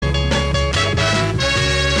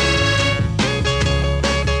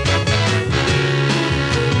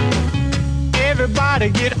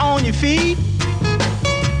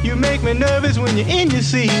when you're in your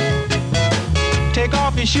seat. Take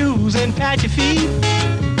off your shoes and pat your feet.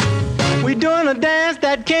 We doing a dance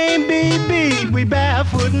that can't be beat. We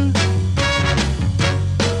barefootin'. We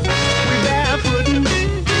barefootin'.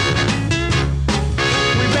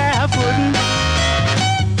 We barefootin'.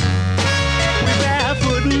 We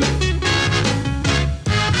barefootin'.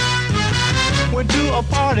 Went to a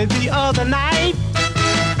party the other night.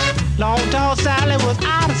 Long tall Sally was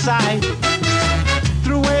out of sight.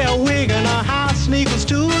 Threw away a wig and her house sneakers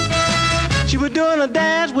too. She was doing a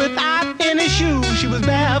dance without any shoes. She was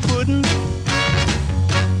barefootin'.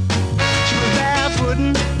 She was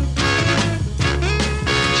barefootin'.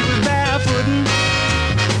 She was barefootin'.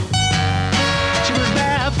 She was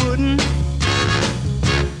barefootin'.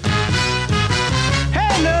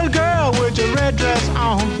 Hey little girl with your red dress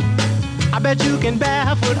on, I bet you can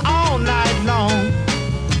barefoot all night long.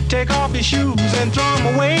 Take off your shoes and throw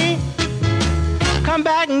them away. Come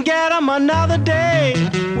back and get them another day.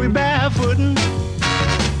 We barefootin'. We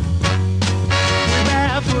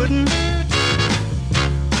barefootin'.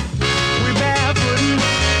 We barefootin'.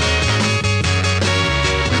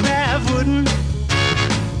 We barefootin'.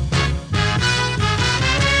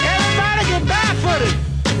 Everybody get barefooted.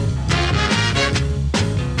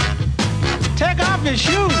 Take off your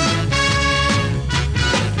shoes.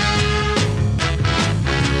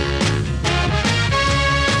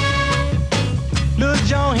 Little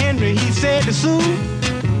John Henry, he said to Sue,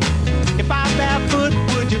 if I barefoot,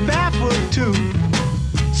 would you barefoot too?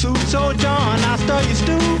 Sue told John, I stole your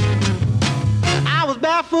stew. I was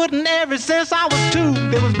barefooting ever since I was 2.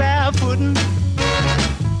 They was barefooting.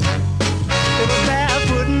 They was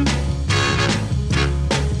barefooting.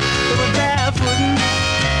 They was barefooting.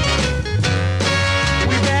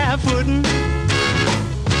 We barefooting.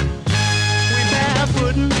 We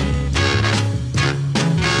barefooting.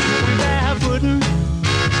 We barefooting.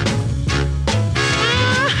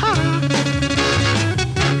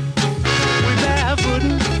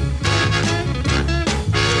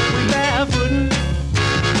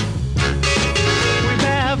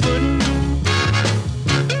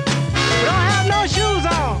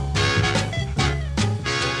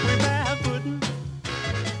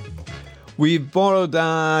 We borrowed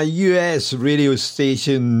a US radio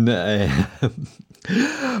station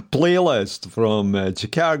playlist from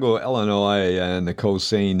Chicago, Illinois, and the call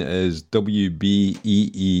sign is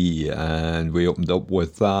WBEE, and we opened up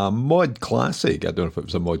with a mod classic. I don't know if it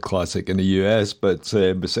was a mod classic in the US, but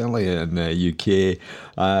certainly in the UK,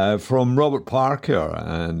 from Robert Parker,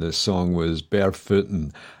 and the song was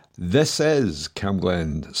Barefootin'. This is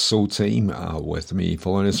Camglen Soul Time with me,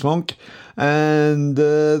 Thelonious Monk, and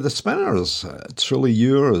the Spinners, Truly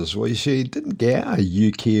Yours, which didn't get a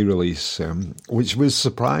UK release, which was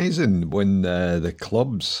surprising when the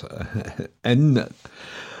clubs in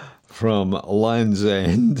from Land's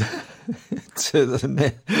End to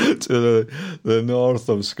the north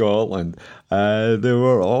of Scotland, they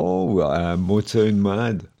were all Motown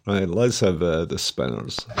mad. Right, let's have the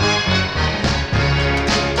Spinners.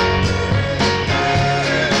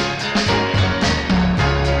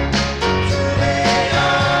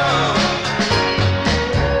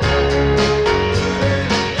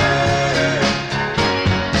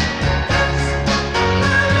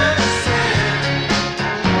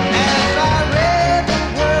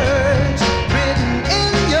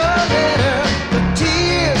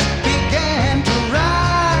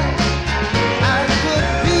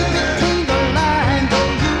 Between the lines,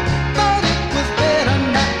 though you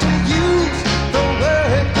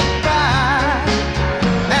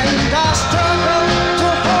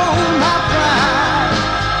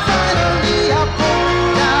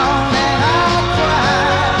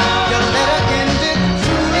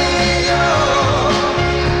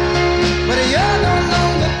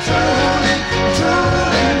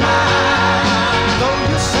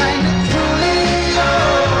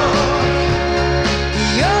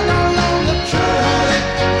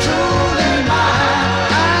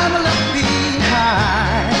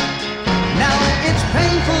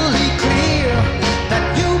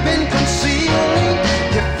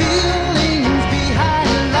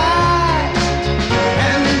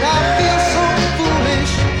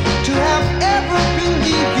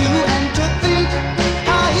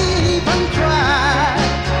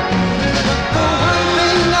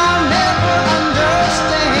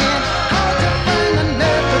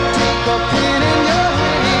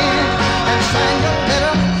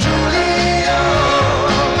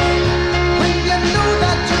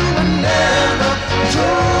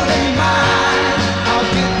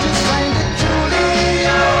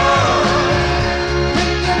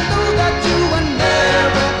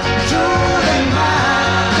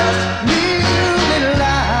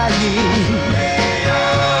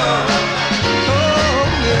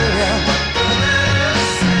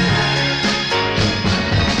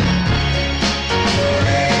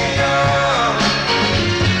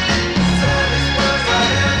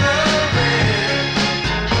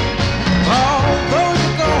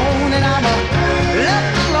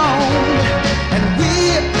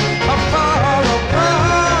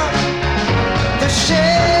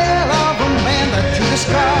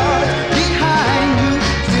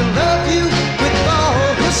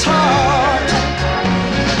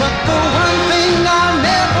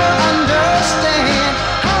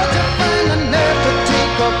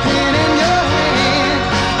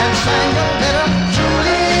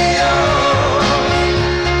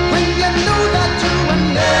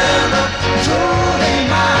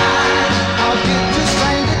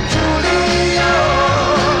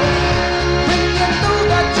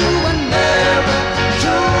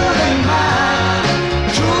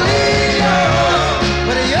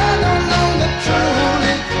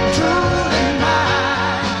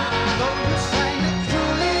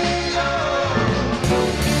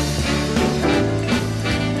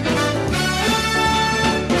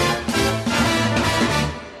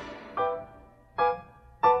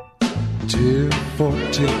Tear for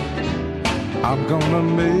tear, I'm gonna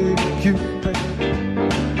make you pay.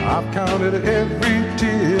 I've counted every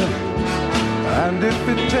tear, and if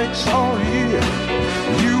it takes all year,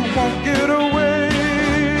 you won't get away.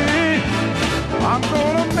 I'm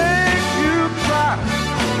gonna make you cry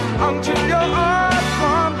until your eyes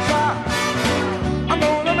run dry. I'm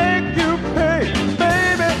gonna make you pay,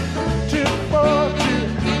 baby, tear for tear.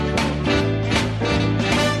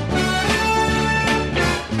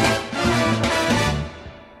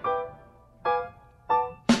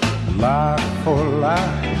 Lie for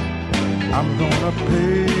lie, I'm gonna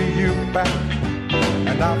pay you back.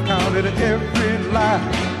 And I've counted every lie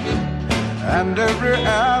and every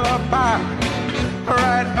alibi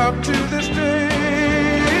right up to this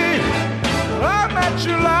day. I met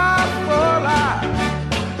you lie for lie,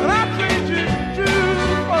 and I treat you true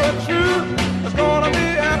for a truth. It's gonna be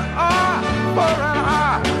an eye for an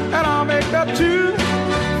eye, and I'll make a tooth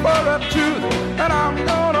for a tooth, and I'm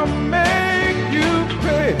gonna make you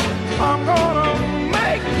pay. I'm gonna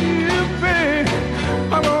make you pay.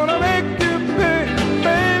 I'm gonna make you pay,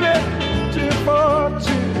 baby, tear for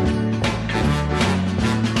tear.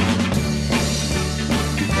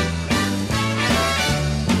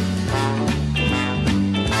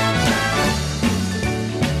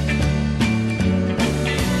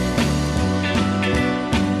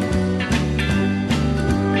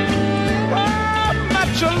 I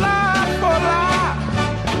met you lie for lie.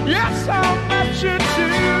 Yes, I'll met you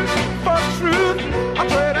tooth for truth. I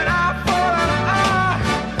trade an eye for an eye.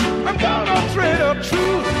 I'm gonna trade a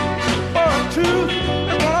truth for a tooth.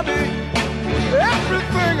 It's gonna be,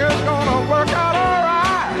 everything is gonna work out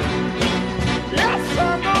alright. Yes,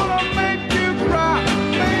 I'm gonna make you cry,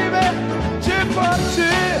 baby, tear for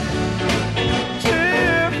tear,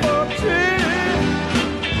 tear for tear,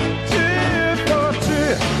 tear for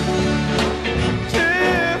tear,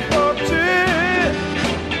 tear for tear,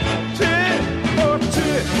 tear.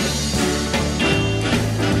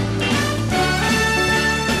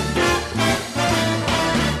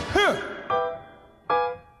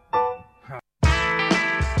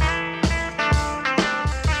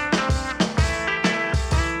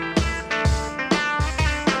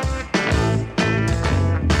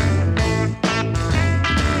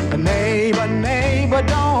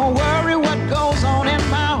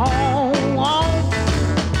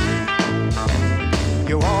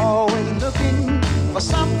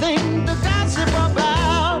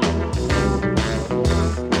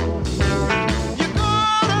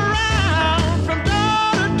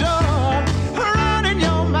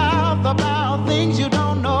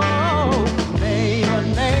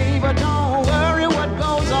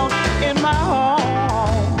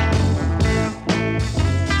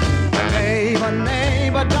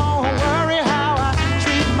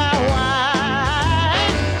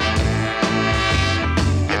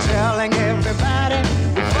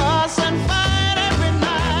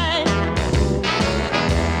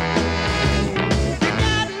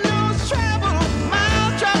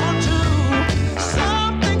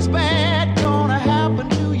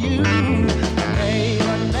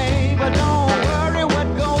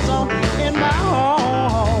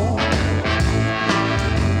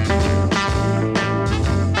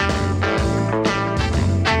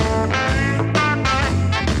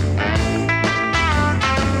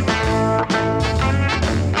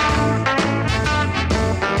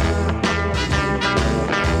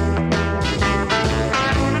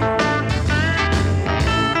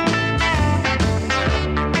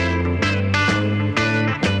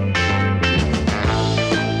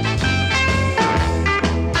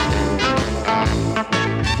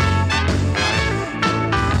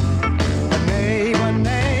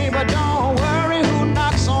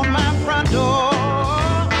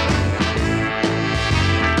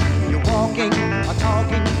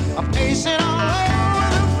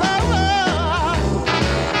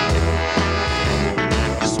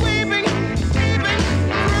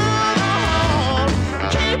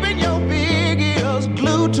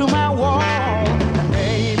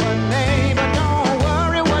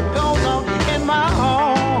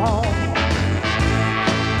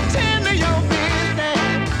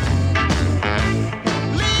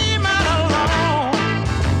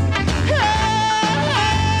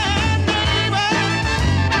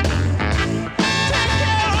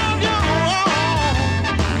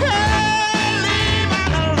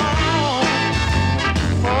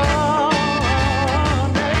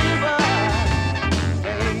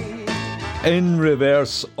 In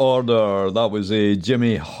reverse order, that was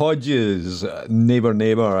Jimmy Hodges, Neighbour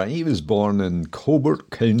Neighbour. He was born in Colbert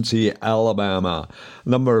County, Alabama.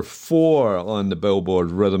 Number 4 on the Billboard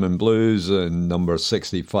Rhythm and Blues and number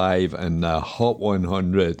 65 in the Hot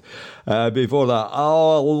 100. Before that,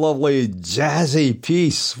 a lovely jazzy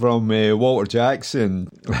piece from Walter Jackson,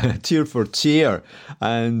 Tear for Cheer.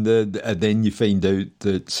 And then you find out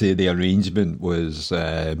that, the arrangement was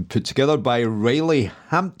put together by Riley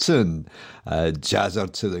Hampton.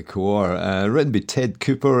 Jazzer to the core, written by Ted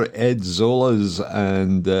Cooper, Ed Zolas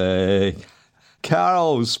and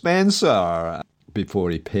Carl Spencer before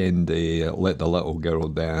he penned Let the Little Girl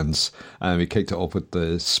Dance. And we kicked it off with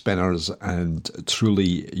the Spinners and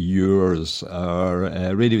Truly Yours.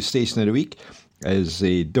 Our radio station of the week is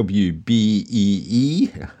WBEE.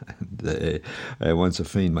 And, once I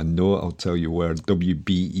find my note, I'll tell you where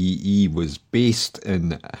WBEE was based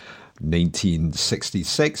in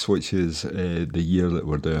 1966, which is the year that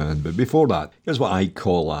we're doing. But before that, here's what I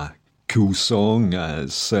call a cool song.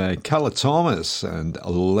 It's Carla Thomas and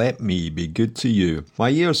Let Me Be Good to You. My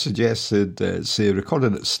ear suggested it's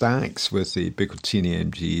recorded at Stax with the Bucatini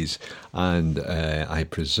MGs and I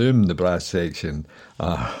presume the brass section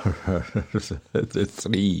are the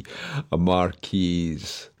 3 Marquis.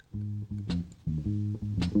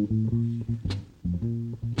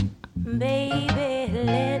 Baby,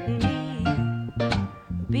 let me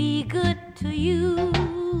be good to you.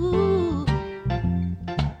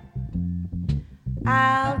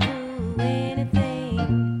 I'll do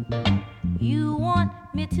anything you want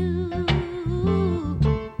me to.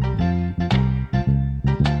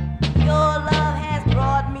 Your love has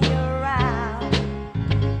brought me around.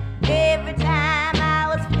 Every time I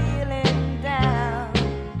was feeling down,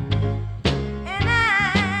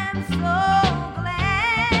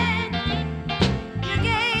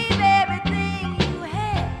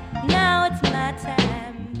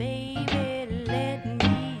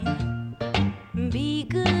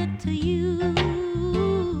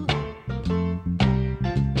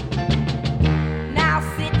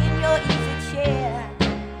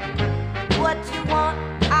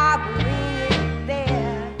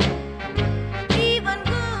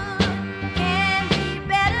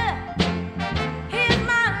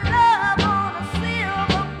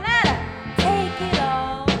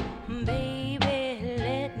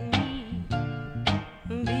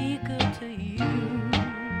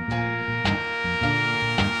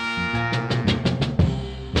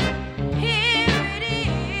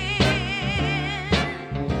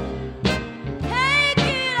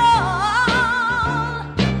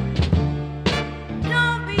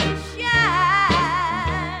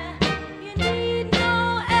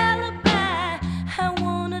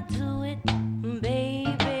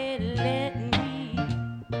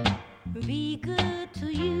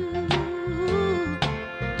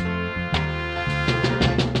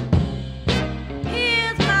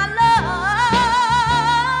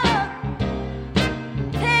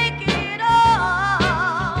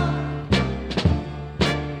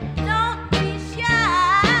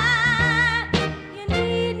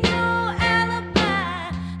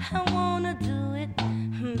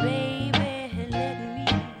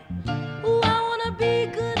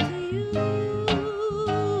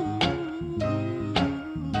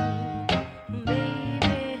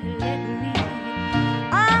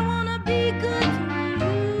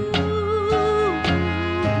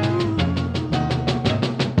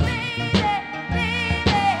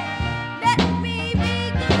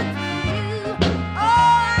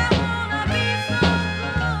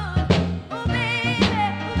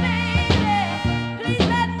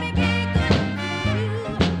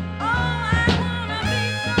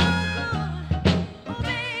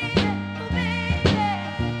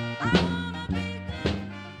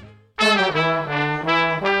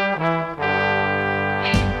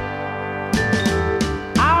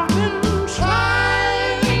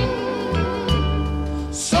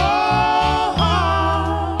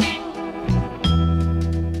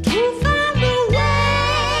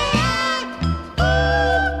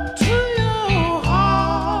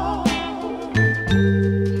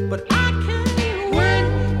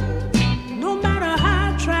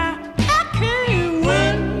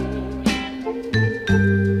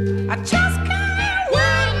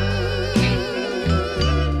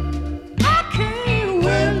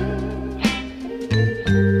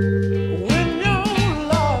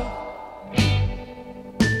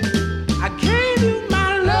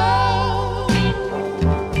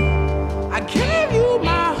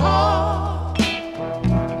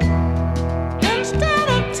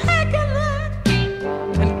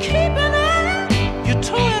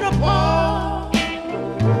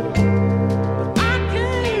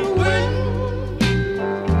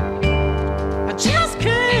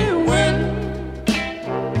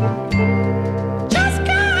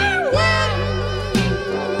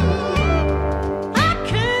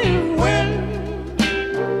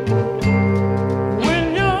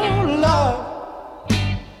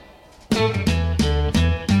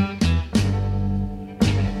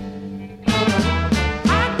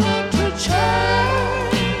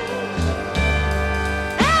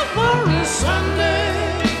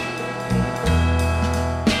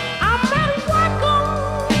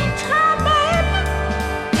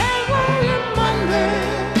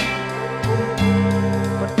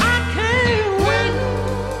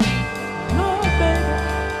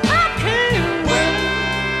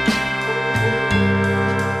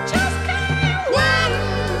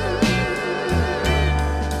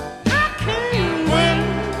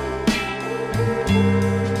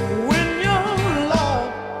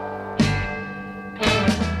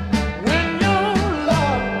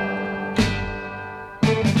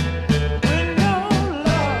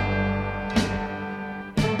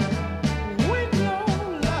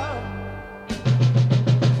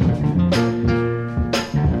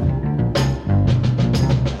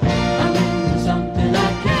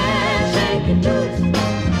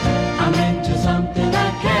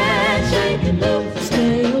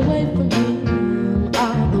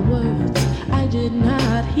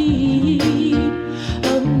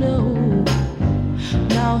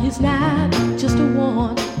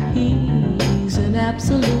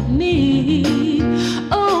 absolute need.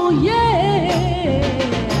 Oh yeah,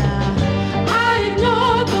 I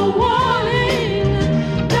ignored the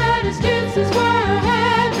warning that excuses were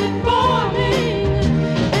habit forming,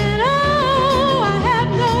 and oh, I have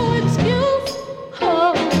no excuse.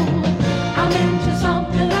 Oh, I'm into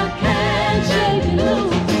something I can't shake it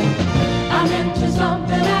loose. I'm into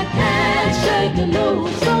something I can't shake it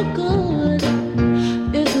loose. So good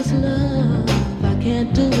is this love, I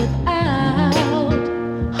can't do it.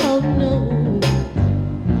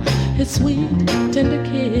 His sweet, tender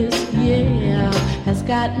kiss, yeah, has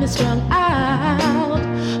got me strung out.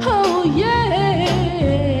 Oh,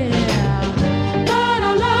 yeah. But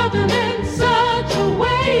I love him in such a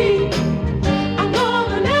way, I'm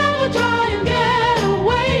gonna never try and get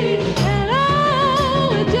away. And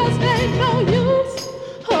oh, it just ain't no use.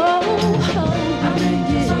 Oh, I'm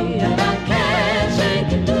into something I can't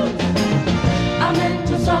shake it loose. I'm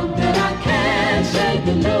into something I can't shake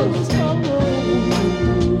it loose. Oh.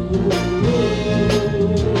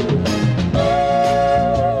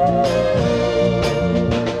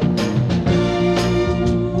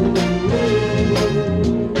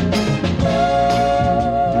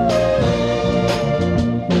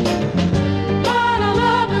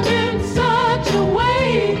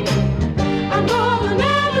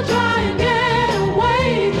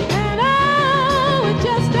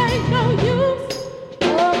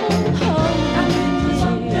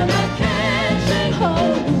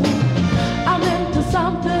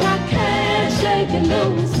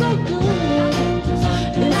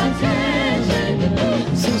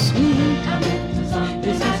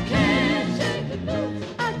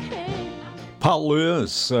 Pat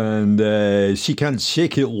Lewis and She Can't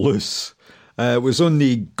Shake It Loose. It was on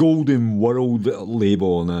the Golden World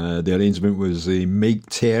label, and the arrangement was Mike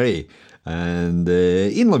Terry. And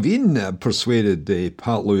Ian Levine persuaded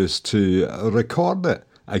Pat Lewis to record it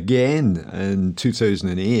again in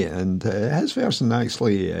 2008, and his version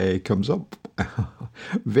actually comes up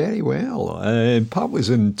very well. Pat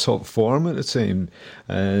was in top form at the time,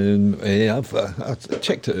 and I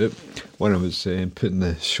checked it out when I was putting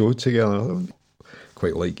the show together. I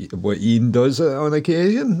quite like what Ian does on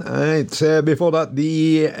occasion. Right, before that,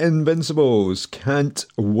 the Invincibles, Can't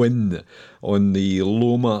Win, on the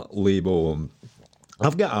Loma label.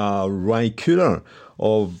 I've got a Raikura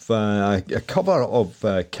of a cover of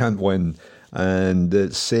Can't Win, and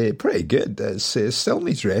it's pretty good. It's still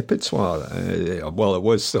needs repertoire. Well, it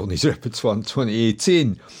was still needs repertoire in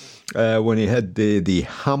 2018 when he had the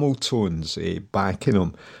Hamiltons backing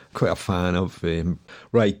him. Quite a fan of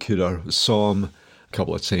Raikura. Saw him a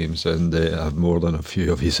couple of times, and have more than a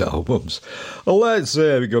few of his albums. Well, let's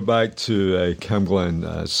go back to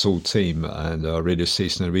Camglen Soul Time and our radio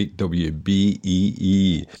station of the week,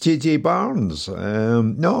 WBEE. JJ Barnes,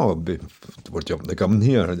 no, we're jumping the gun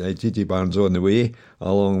here. JJ Barnes on the way,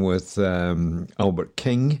 along with Albert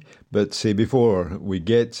King. But before we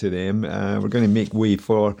get to them, we're going to make way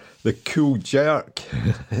for the Cool Jerk.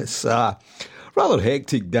 It's a rather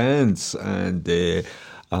hectic dance, and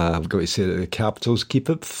I've got to say that the Capitals keep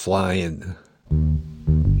it flying. We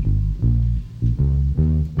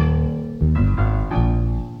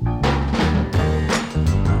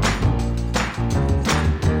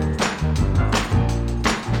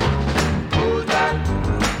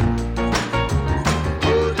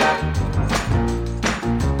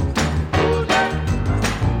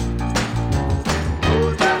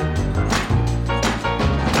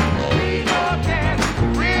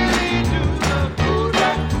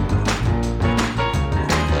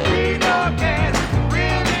know can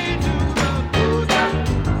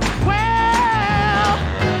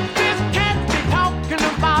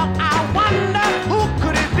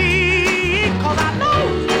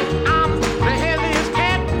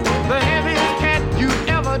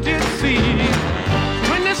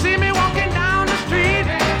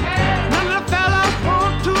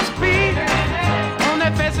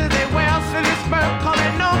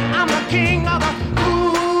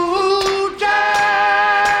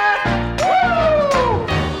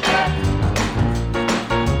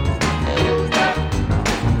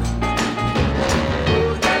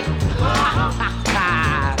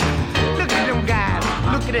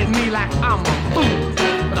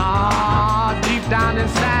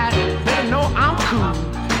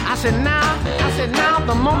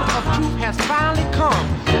now the moment of truth has finally come.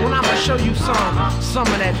 When I'ma show you some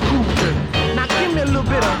of that cool dirt. Now give me a little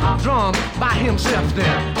bit of drum by himself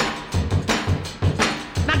there.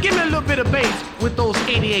 Now give me a little bit of bass with those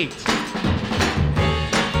 88s.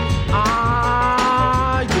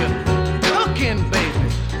 Ah, you're cooking, baby.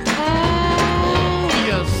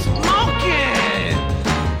 You're smoking.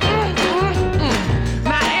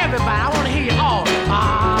 Now everybody, I want to hear you all.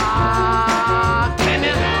 Ah, can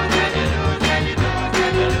you?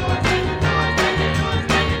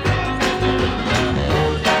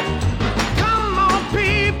 Come on,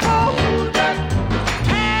 people.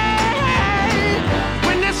 Hey,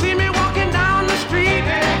 when they see me walking down the street,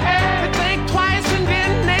 they think twice and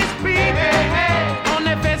then they speak. On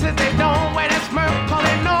their faces they don't wear that smirk, 'cause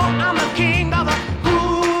they know I'm the king of the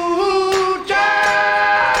cool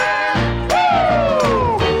jazz.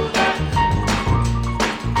 Woo!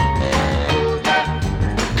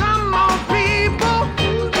 Come on, people,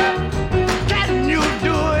 can you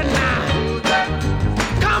do it now?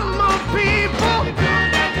 Come on, people.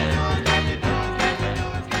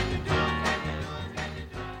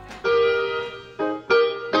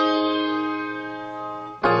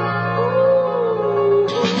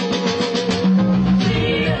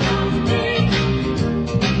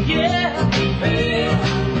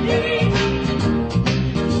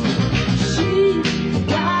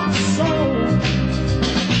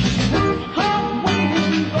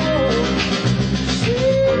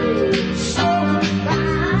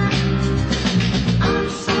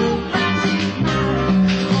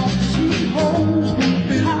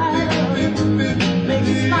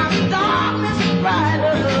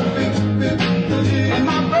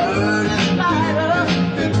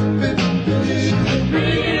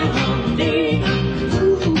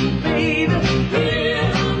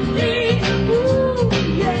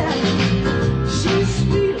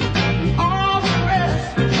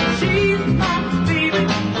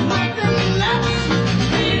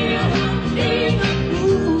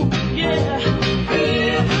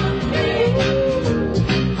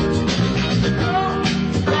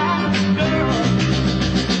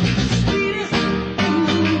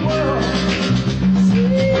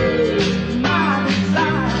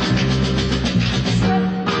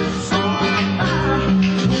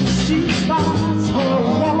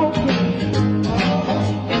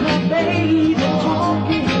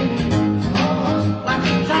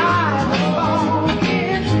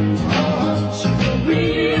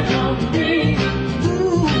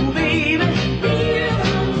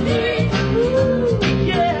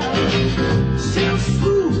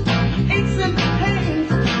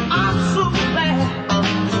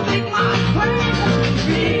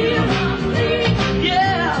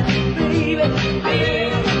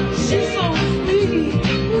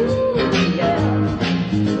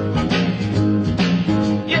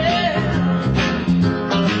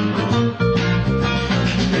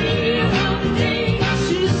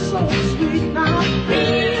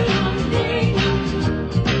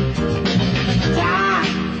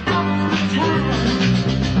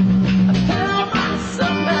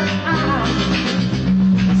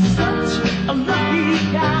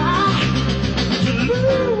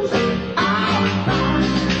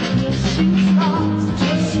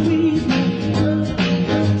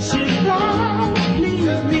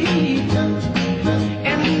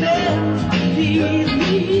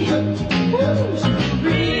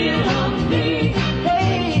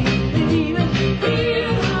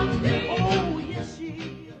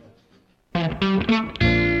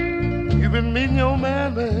 You've been meeting your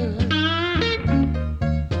man, man,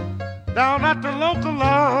 down at the local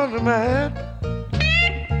laundromat.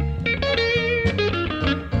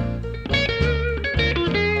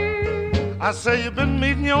 I say you've been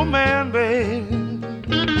meeting your man, babe,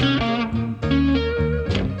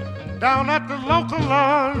 down at the local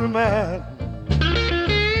laundromat.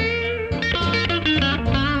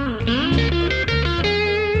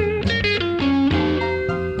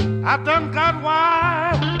 I done got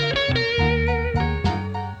wild,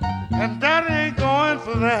 and daddy ain't going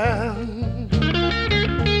for that.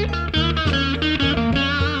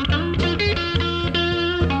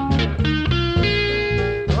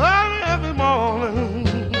 Early every morning,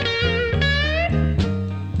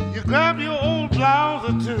 you grab your old blouse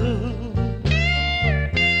or two,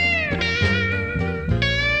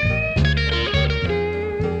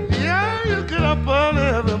 yeah, you get up early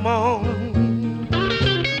every morning,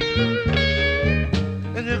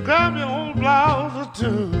 you grab your old blouse or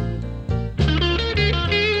two.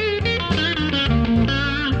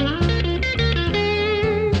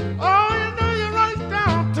 Oh, you know you're right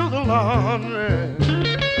down to the laundry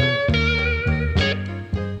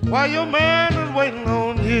while your man is waiting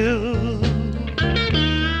on you.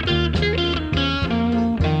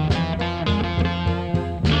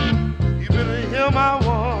 You better hear my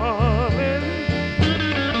warning.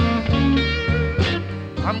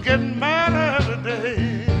 I'm getting mad every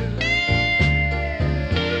day.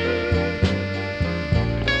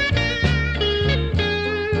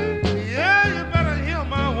 Yeah, you better hear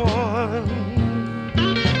my warning.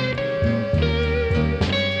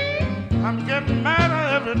 I'm getting madder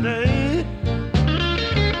every day.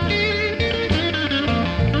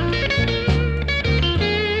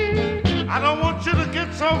 I don't want you to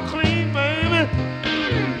get so clean, baby.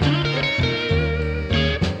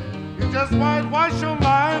 You just might wash your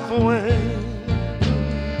life away.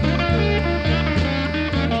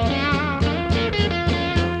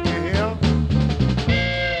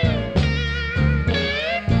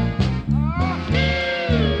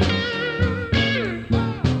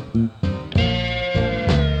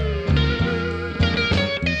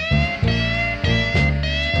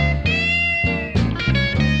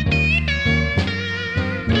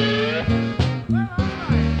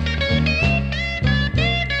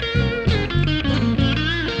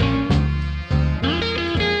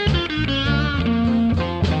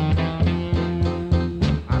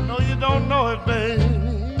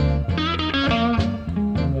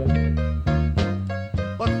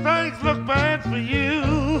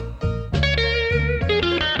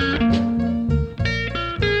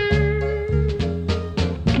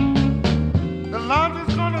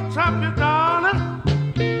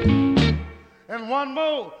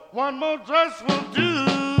 One more dress will do.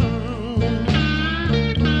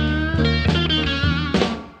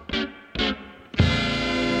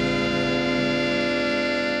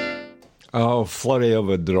 Oh, flurry of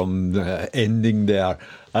a drum ending there.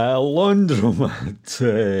 Laundromat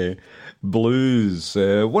Blues,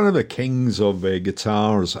 one of the kings of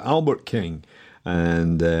guitars, Albert King,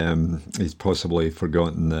 and he's possibly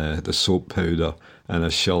forgotten the soap powder and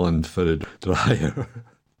a shilling for a dryer.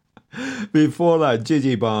 Before that,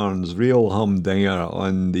 J.J. Barnes, Real Humdinger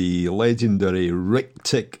on the legendary Rick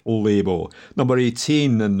Tick label. Number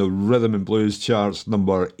 18 in the Rhythm and Blues charts,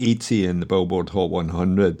 number 80 in the Billboard Hot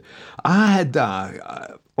 100. I had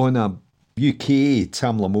that on a UK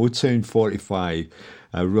Tamla Motown 45,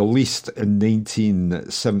 released in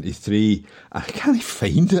 1973. I can't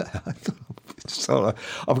find it.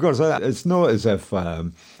 Of course, it's not as if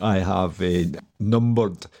I have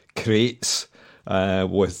numbered crates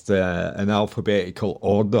with an alphabetical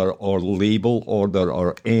order or label order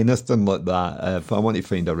or anything like that. If I want to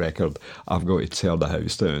find a record, I've got to tear the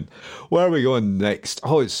house down. Where are we going next?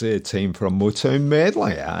 Oh, it's time for a Motown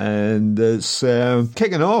medley, and it's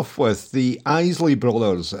kicking off with the Isley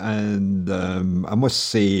Brothers, and I must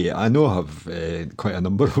say, I know I have quite a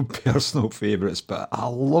number of personal favourites, but I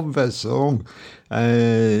love this song.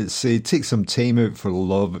 Say, Take Some Time Out for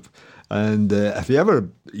Love. And if you ever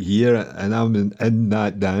hear it and I'm in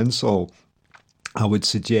that dance hall, I would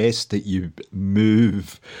suggest that you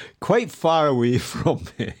move quite far away from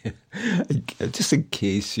me, just in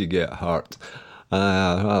case you get hurt.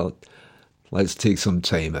 Well, let's take some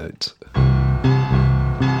time out. Time out.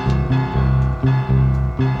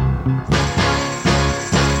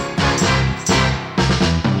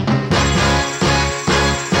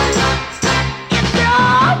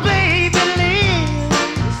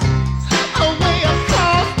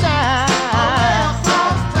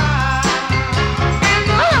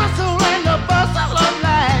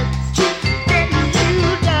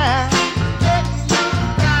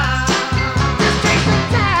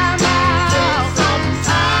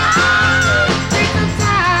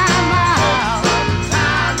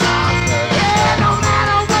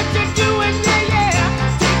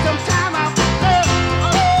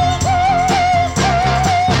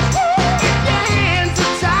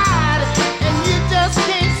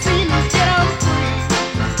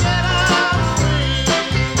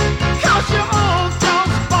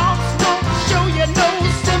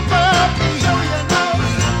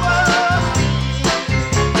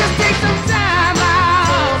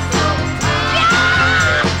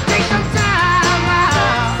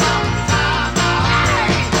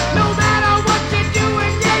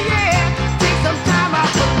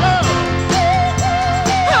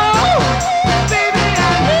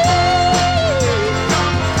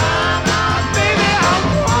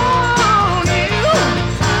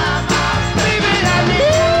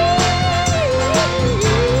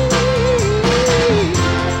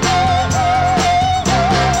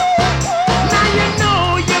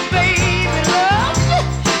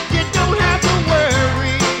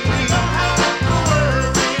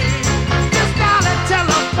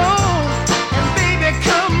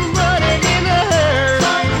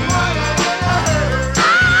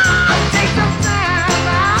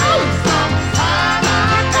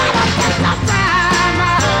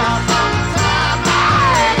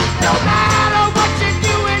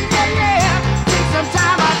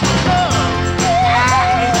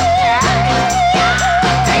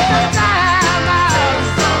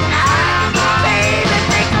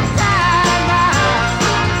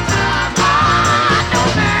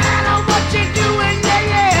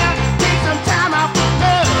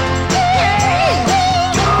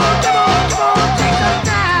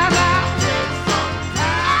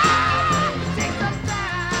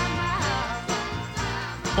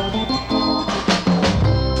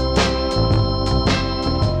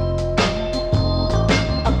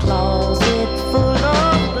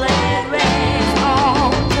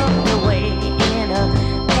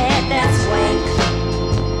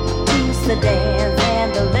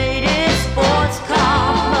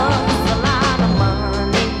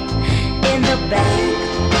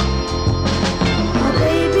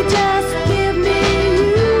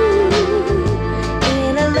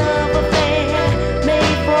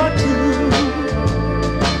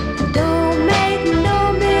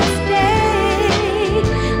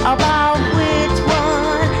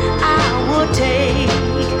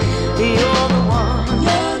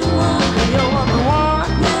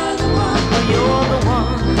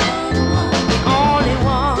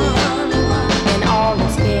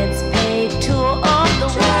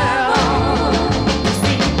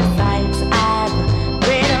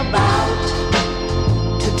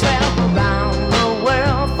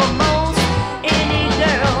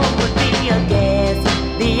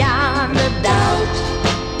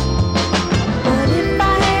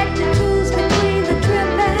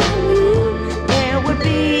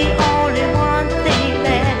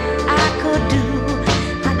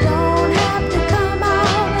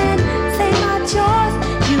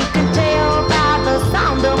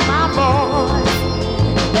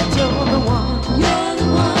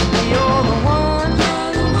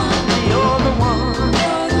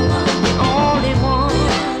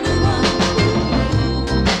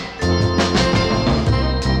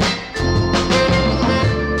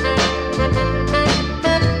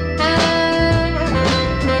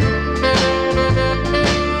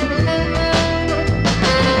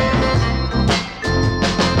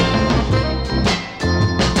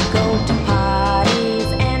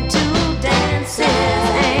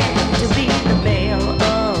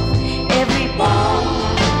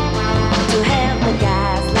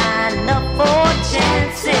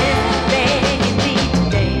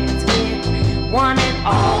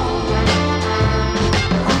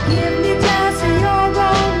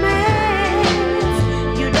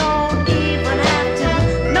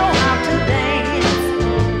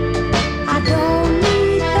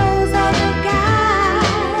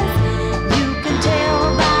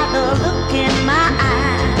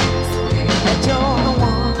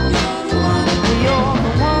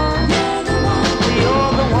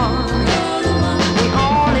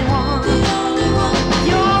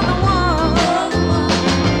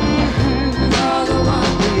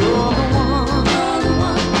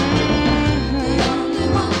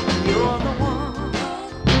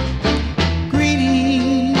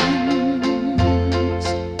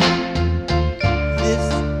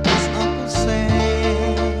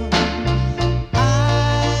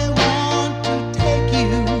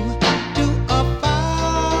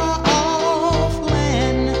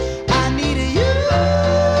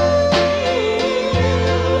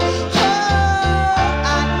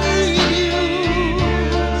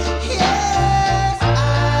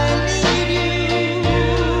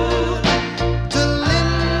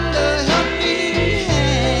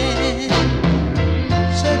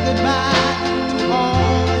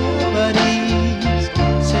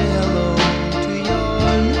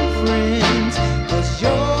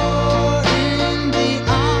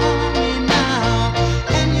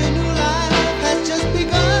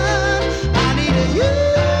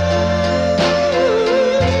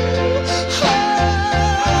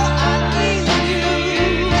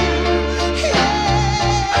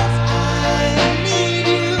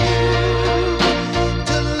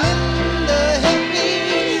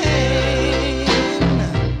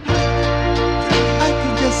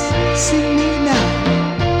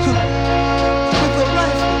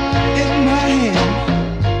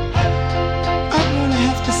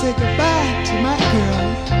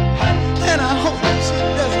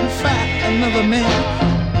 another man.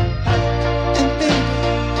 And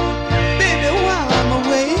baby, while I'm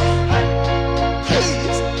away,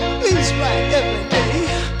 please write every day.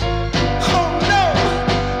 Oh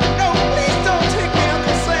no, please don't take me,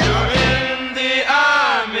 Uncle Sam. You're in the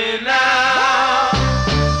army now.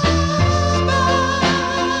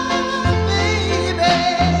 Baby,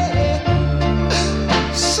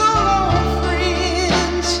 so long,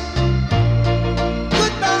 friends.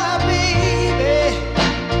 Goodbye, baby.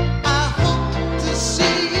 I hope to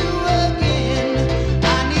see you again. I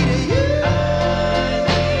need you.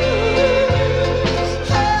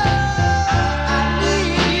 I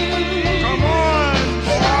need you. Come on,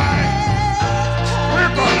 boy.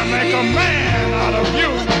 We're gonna make a man out of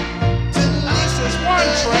you. This is one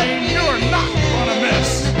train you're not gonna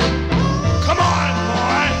miss. Come on,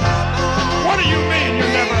 boy. What do you mean you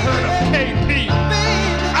never heard of KP?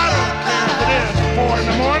 I don't care if it is 4 in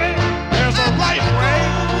the morning. There's a right way,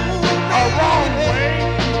 a wrong way,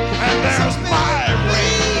 and there's my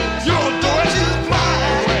way. You'll do it my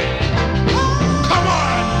way. Come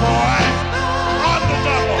on, boy. On the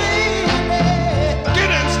double. Get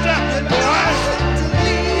in step, boy.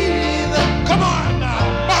 Come on now,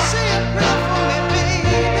 march.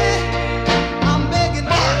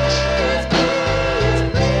 March.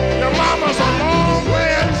 Your mama's a long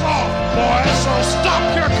ways off, boy, so stop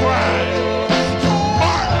your crying.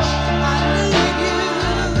 March.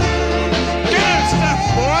 Get in step,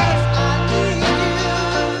 boy.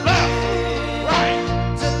 Left, right,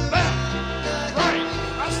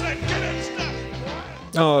 I said get in step,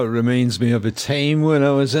 boy. Oh, it reminds me of a time when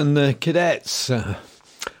I was in the cadets.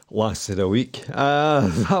 Lasted a week.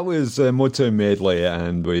 That was Motown Medley,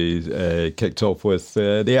 and we kicked off with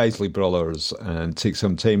the Isley Brothers and Take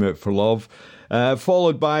Some Time Out for Love,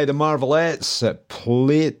 followed by the Marvelettes at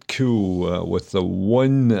Play It Cool with the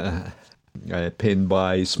one penned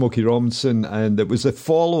by Smokey Robinson, and it was a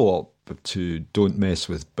follow-up to Don't Mess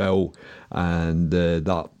with Bill, and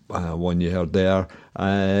that one you heard there.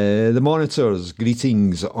 The Monitors,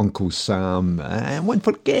 Greetings, Uncle Sam, and one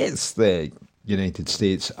forgets the United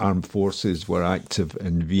States Armed Forces were active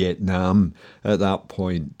in Vietnam at that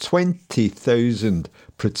point. 20,000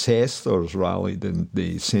 protesters rallied in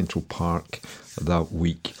the Central Park that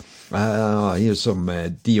week. Here's some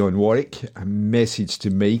Dionne Warwick, A Message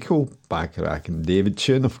to Michael, Bacharach and David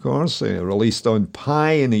tune, of course, released on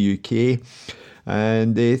Pie in the UK,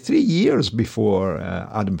 and 3 years before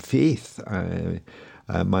Adam Faith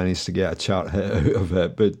managed to get a chart hit out of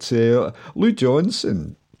it. But Lou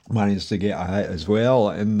Johnson managed to get a hit as well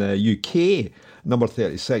in the UK, number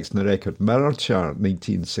 36 in the Record Mirror chart,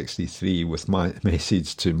 1963, with My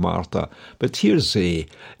Message to Martha. But here's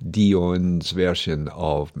Dionne's version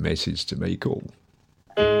of Message to Michael.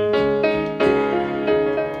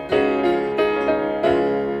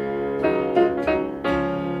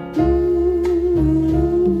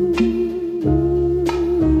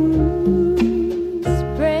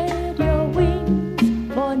 Spread your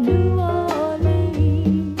wings for New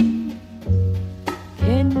Orleans,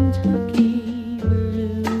 Kentucky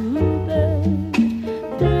bluebird,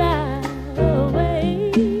 fly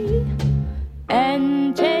away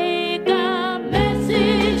and take a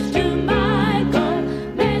message to Michael,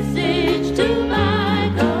 message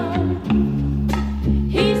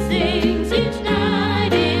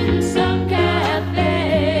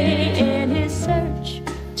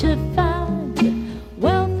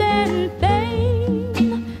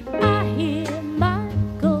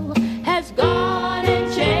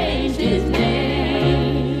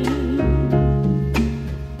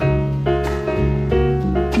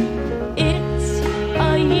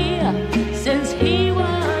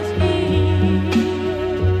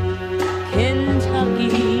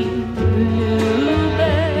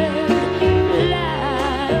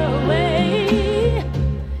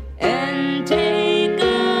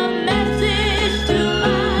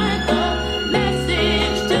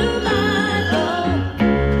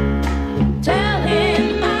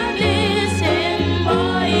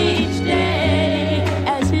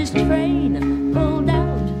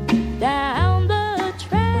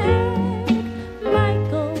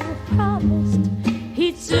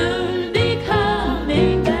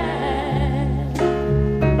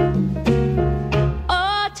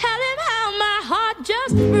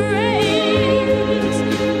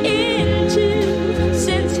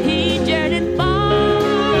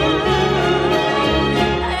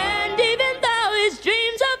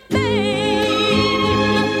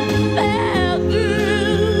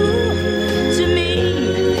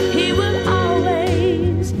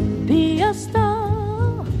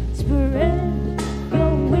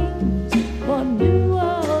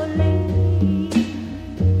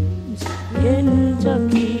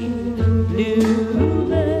Kentucky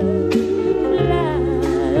bluebird, fly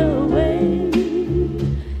away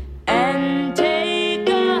and take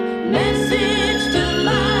a message to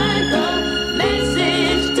Michael,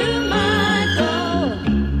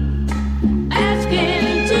 ask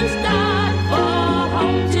him to start for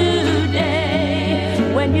home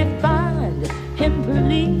today. When you find him,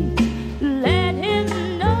 please let him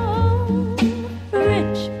know,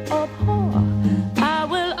 rich or poor, I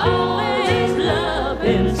will always love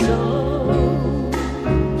him so.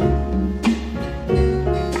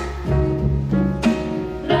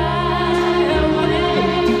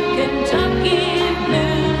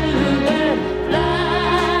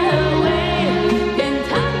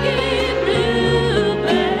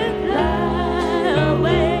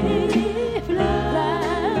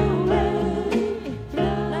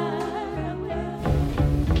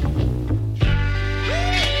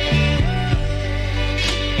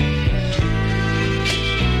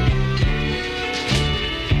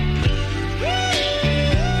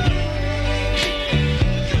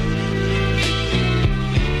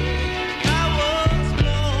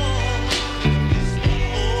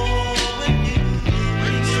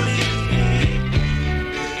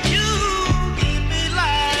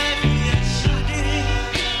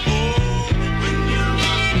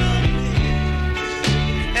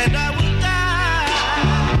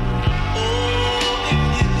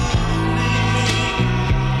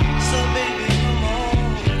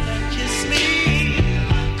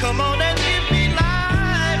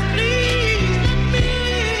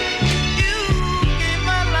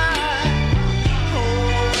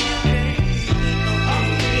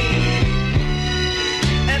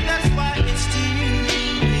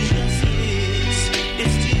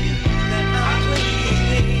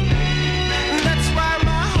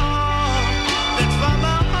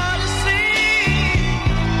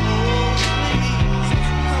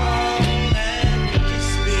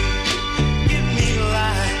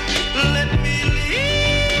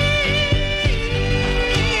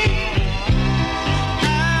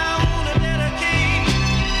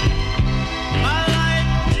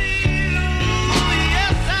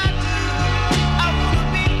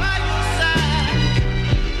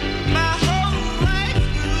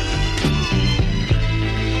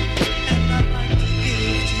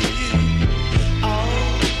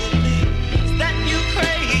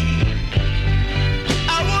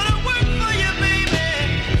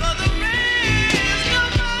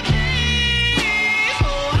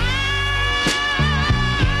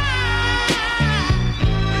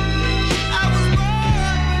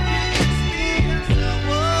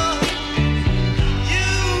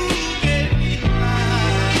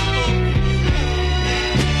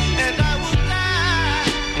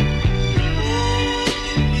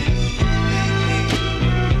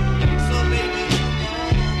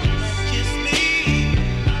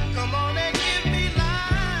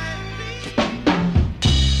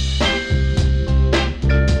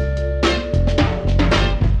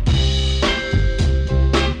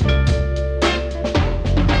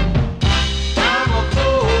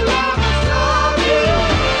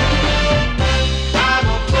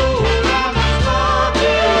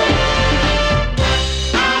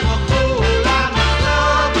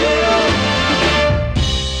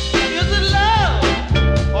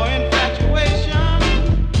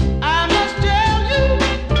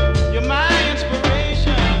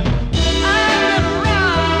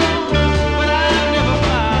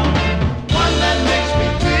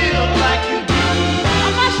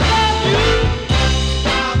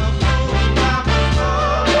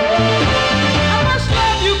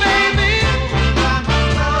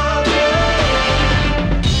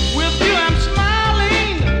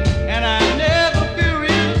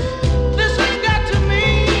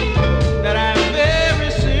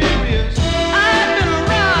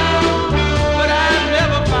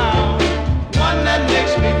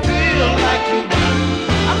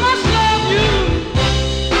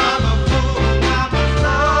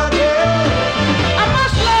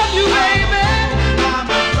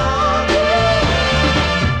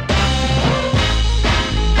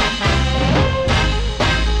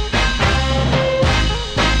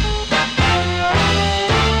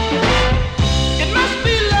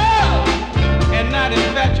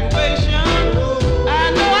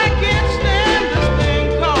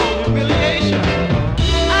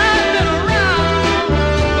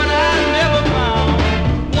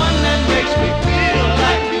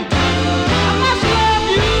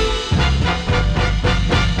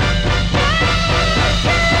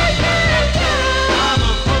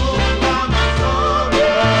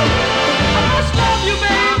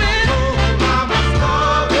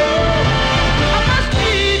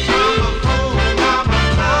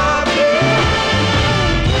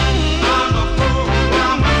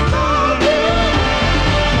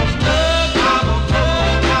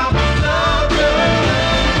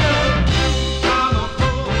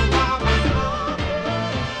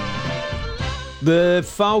 The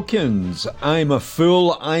Falcons, I'm a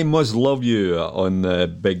Fool, I Must Love You on the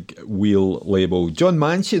Big Wheel label. John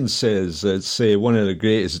Manchin says it's one of the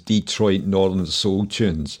greatest Detroit Northern Soul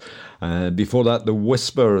tunes. Before that, The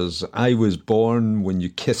Whispers, I Was Born When You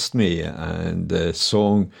Kissed Me, and the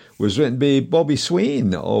song was written by Bobby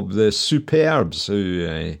Swain of the Superbs,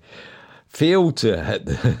 who failed to hit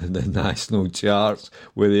the national charts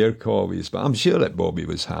with their copies, but I'm sure that Bobby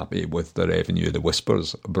was happy with the revenue the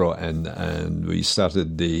Whispers brought in, and we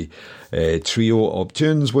started the trio of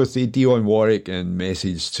tunes with the Dionne Warwick and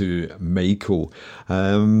Message to Michael.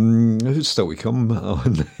 Who's still to come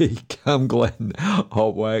on the Cam Glen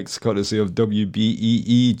Hot Wax, courtesy of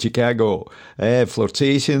WBEE Chicago.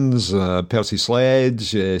 Flirtations, Percy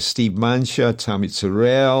Sledge, Steve Mancha, Tammy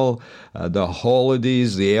Terrell, The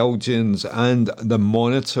Holidays, The Elgins, and The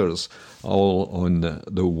Monitors, all on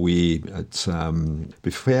the way. It's,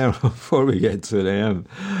 before we get to them,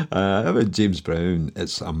 about James Brown,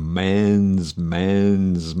 it's a man's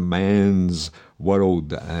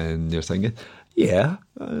world, and you're thinking, yeah,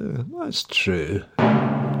 that's true.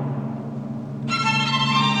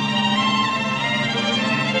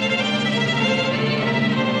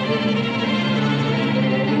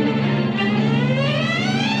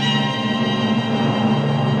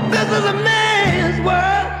 This is a man's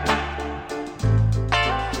world.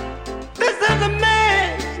 This is a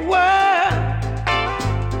man's world.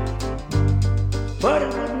 But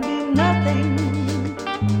it wouldn't be nothing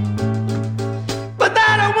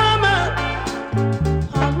without a woman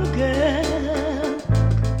or a girl.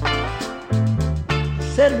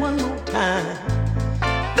 Said one more time.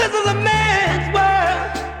 This is a man's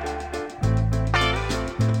world.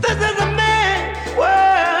 This is a man's world.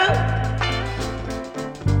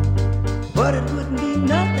 But it wouldn't be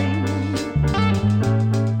nothing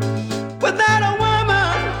without a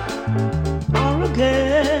woman or a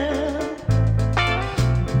girl.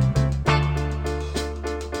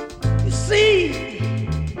 You see,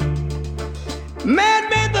 man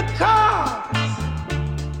made the cars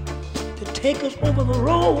to take us over the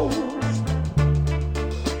roads.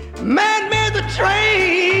 Man made the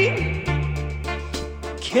train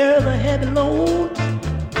carry the heavy loads.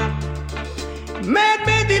 Man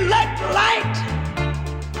made the electric light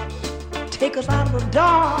take us out of the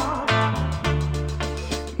dark.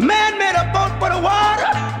 Man made a boat for the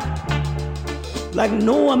water like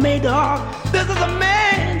Noah made the ark. This is a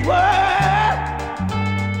man's world.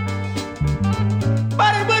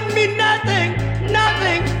 But it wouldn't be nothing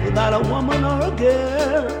without a woman or a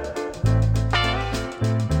girl.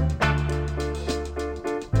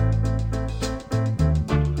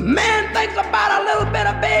 Man thinks about a little bit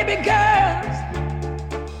of baby girls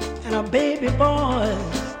and a baby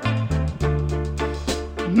boys.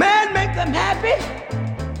 Man make them happy,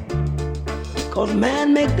 'cause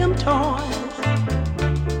man make them toys.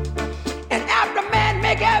 And after man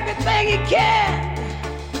make everything he can,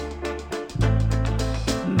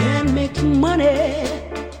 man makes money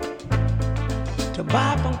to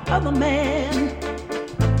buy from other men.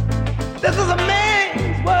 This is a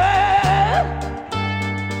man's world.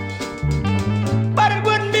 But it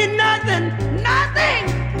wouldn't be nothing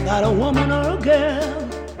without a woman or a girl.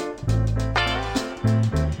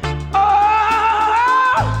 Oh,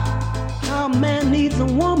 how a man needs a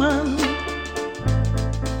woman.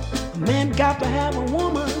 A man got to have a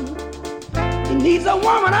woman. He needs a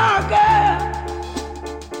woman or a girl.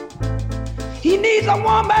 He needs a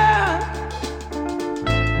woman.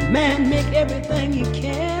 Man make everything he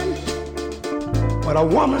can, but a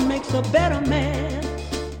woman makes a better man.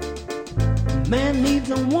 Man needs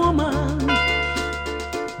a woman.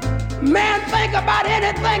 Man think about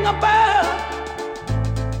anything above,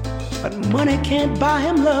 but money can't buy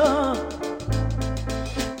him love.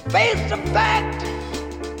 Face the fact.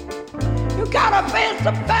 You gotta face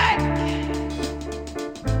the fact.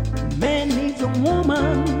 Man needs a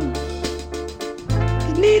woman.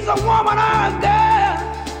 He needs a woman or a girl.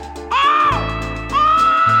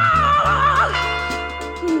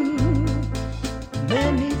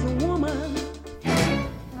 Man needs a woman.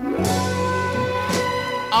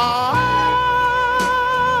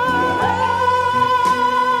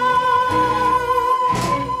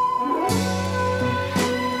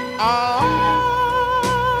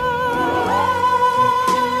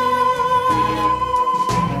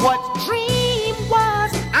 What dream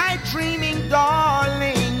was I dreaming,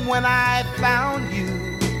 darling, when I found you?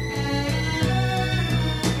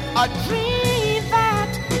 A dream that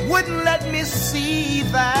wouldn't let me see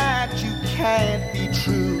that you can't be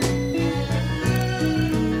true.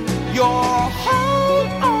 Your hold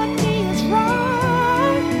on me is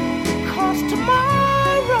wrong, 'cause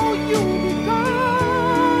tomorrow you'll be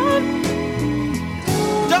gone.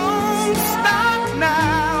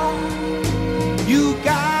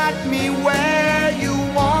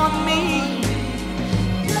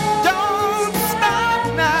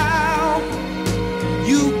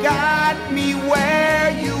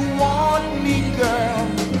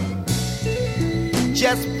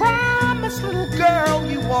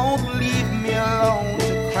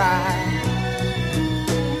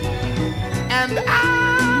 And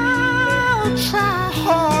I'll try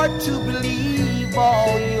hard to believe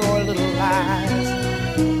all your little lies.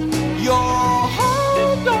 Your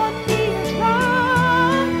hold on me is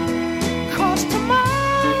wrong, 'cause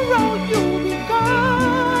tomorrow you'll be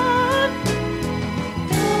gone.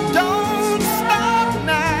 Don't stop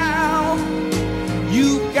now. You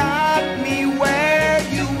got me where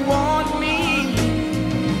you want me.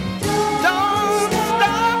 Don't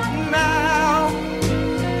stop now.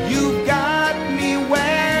 You got me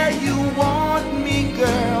where you want me,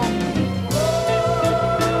 girl.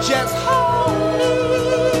 Just hold me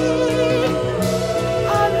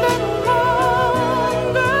a little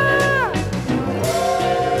longer.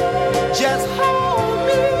 Just hold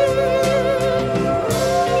me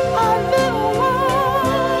a little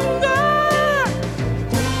longer.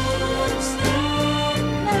 Don't stop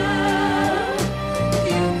now.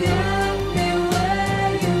 You got me where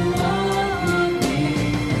you want me.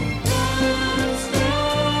 Don't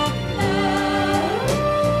stop now.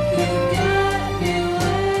 You got me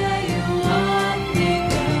where you want me,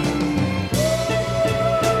 girl.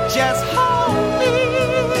 Just hold me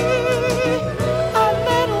a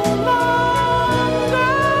little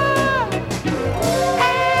longer.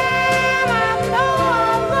 And I know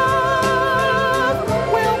our love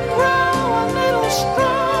will grow a little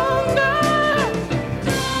stronger.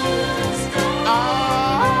 Don't stop.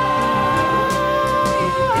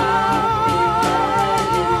 You got me where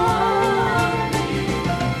you want me. Don't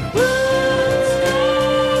stop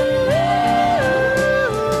now.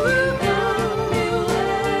 You got me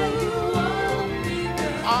where you want me,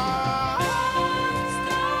 girl.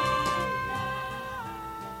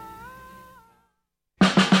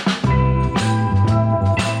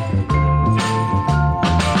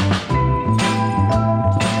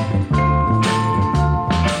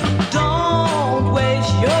 Don't Don't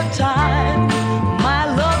waste your time. My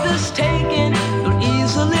love is taken, you'll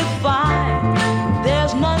easily find.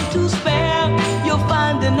 There's none to spare. You'll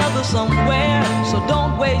find another somewhere. So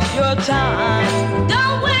don't waste your time.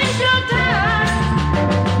 Don't waste your time.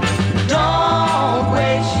 Don't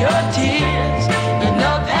waste your tears.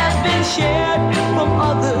 Enough has been shared from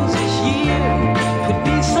others this year. Could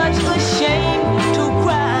be such a shame to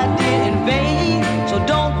cry, dear, in vain. So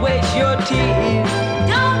don't waste your tears.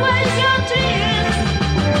 Don't waste your tears.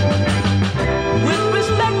 With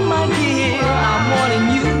respect, my dear, I'm warning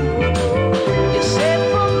you. You said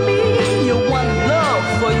from me you want love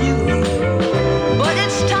for you. But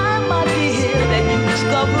it's time, my dear, that you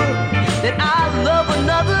discover that I love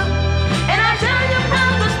another. And I tell you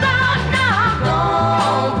from the start now,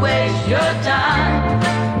 don't waste your time.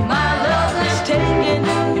 My love is taken,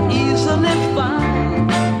 you easily find.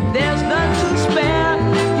 There's none to spare,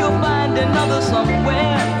 you'll find another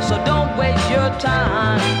somewhere. So don't waste your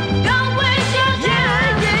time. Don't waste your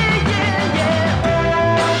time.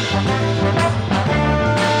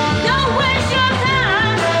 Don't waste your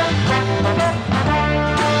time.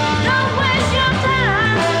 Don't waste your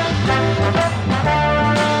time.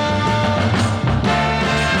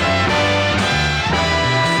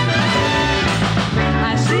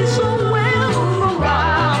 I see so well from our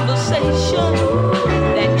conversation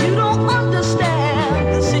that you don't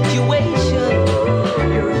understand the situation.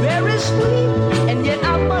 You're very sweet, and yet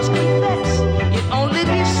I must confess, you'd only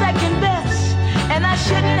be second best, and I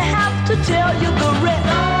shouldn't have to tell you the rest.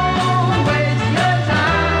 Don't waste your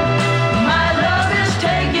time. My love is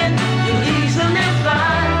taken, you easily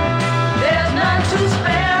find. There's none to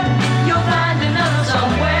spare, you'll find another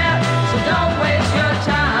somewhere. So don't waste your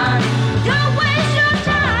time. Don't waste your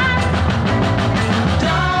time.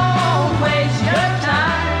 Don't waste your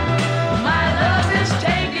time. My love is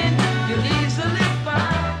taken, you'll easily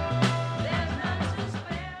find. There's none to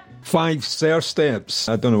spare. 5 Stair Steps.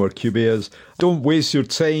 I don't know where QB is. Don't Waste Your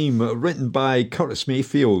Time, written by Curtis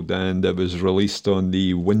Mayfield, and it was released on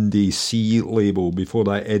the Windy Sea label. Before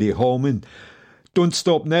that, Eddie Hallman. Don't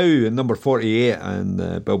Stop Now, at number 48 on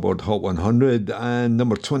Billboard Hot 100, and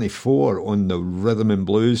number 24 on the Rhythm and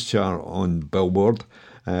Blues chart on Billboard.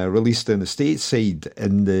 Released in the stateside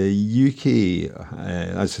in the UK.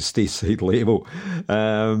 That's a stateside label.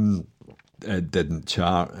 It didn't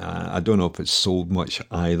chart. I don't know if it sold much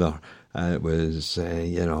either. It was, I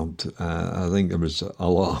think there was a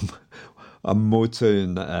lot of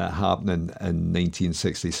Motown happening in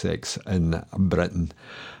 1966 in Britain.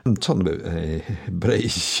 I'm talking about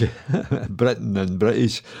British, Britain and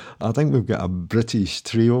British. I think we've got a British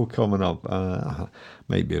trio coming up.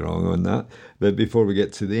 Might be wrong on that. But before we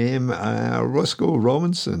get to them, Roscoe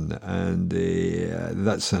Robinson and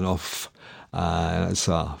That's Enough. That's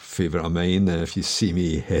a favourite of mine. If you see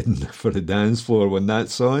me heading for the dance floor when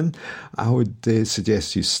that's on, I would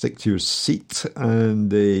suggest you stick to your seat and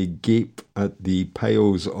gape at the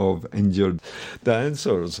piles of injured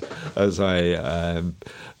dancers as I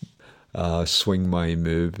swing my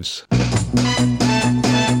moves.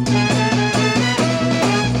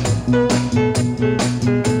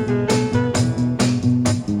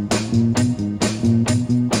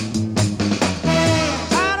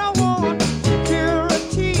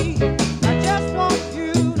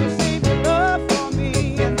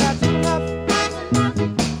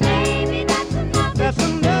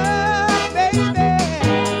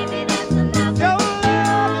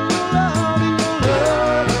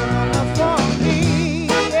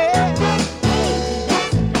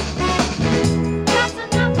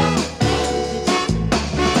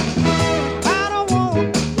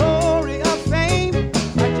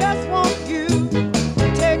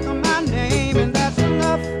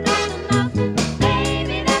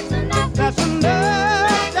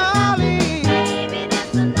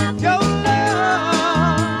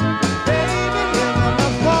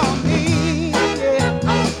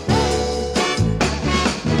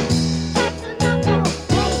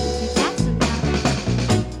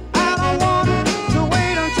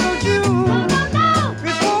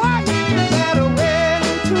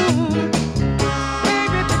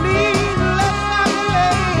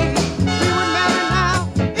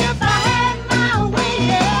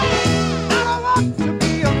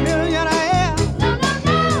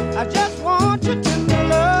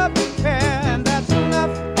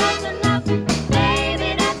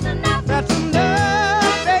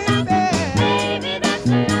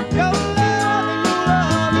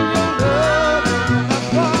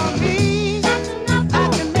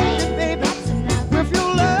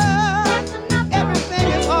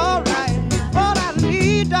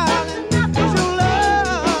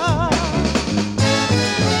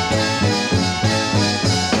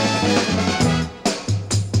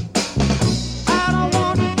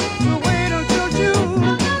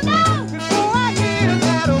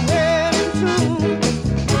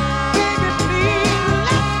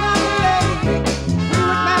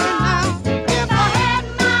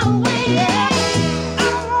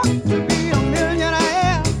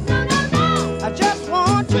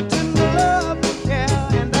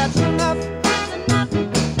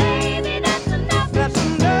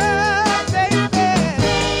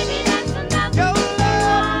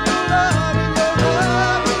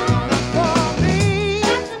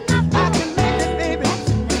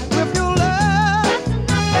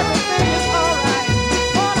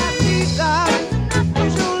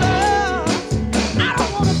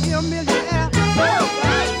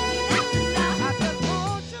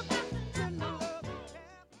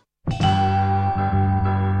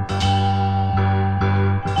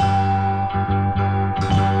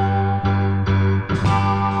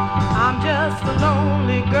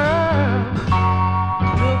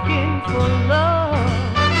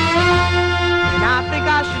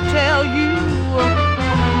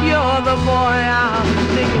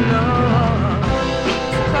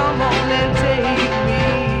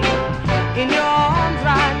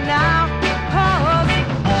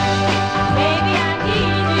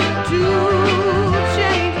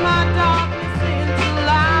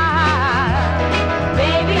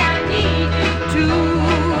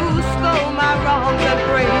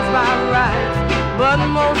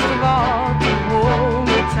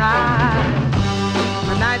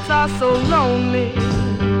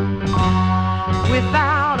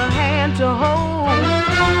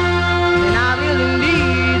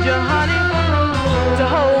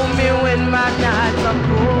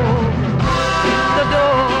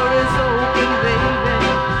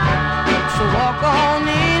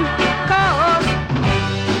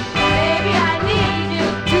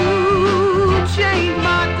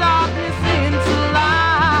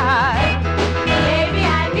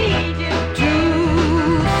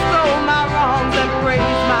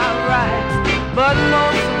 But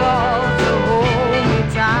most of all, to hold me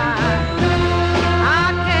tight. I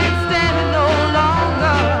can't stand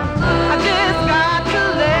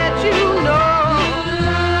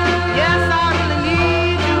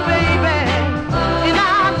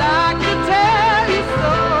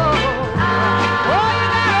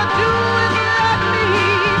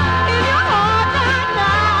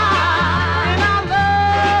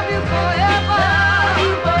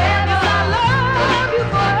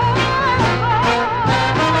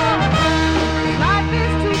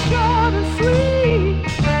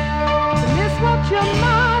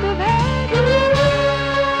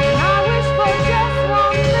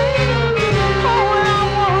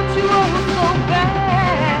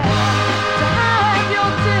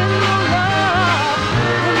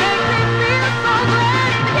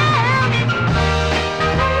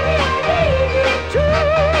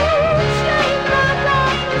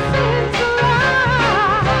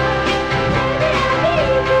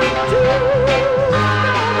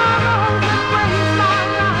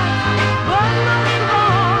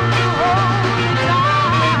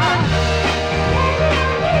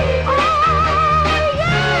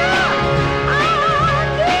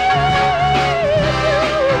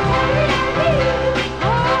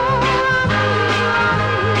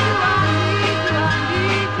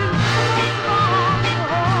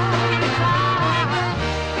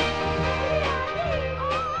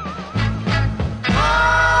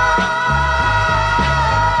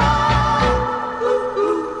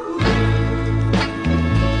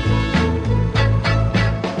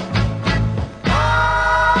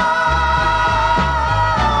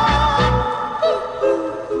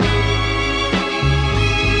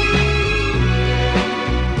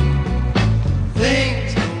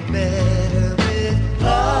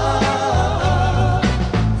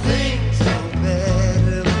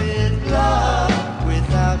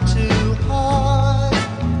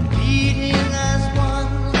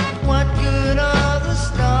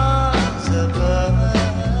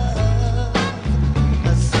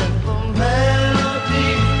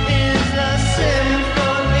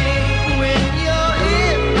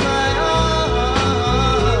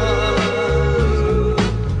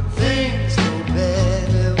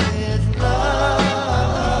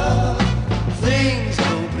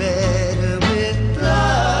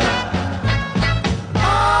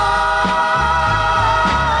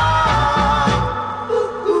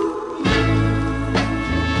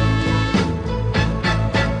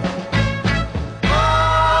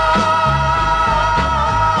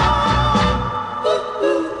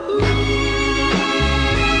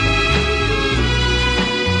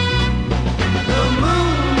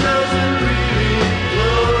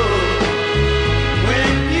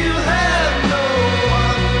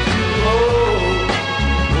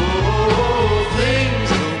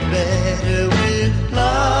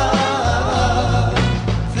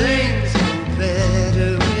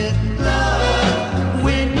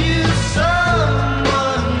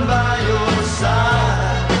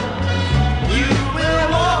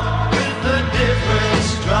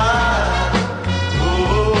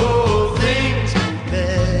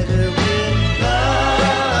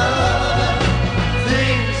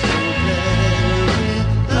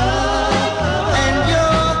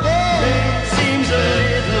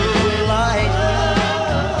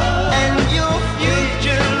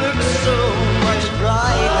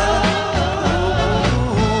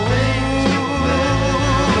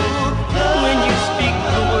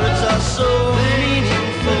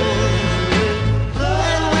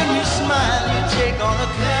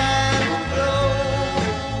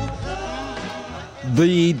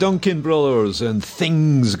The Duncan Brothers and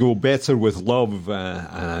Things Go Better With Love. And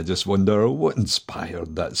I just wonder what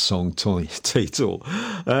inspired that song title.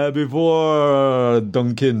 Before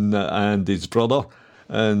Duncan and his brother,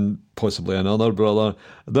 and possibly another brother,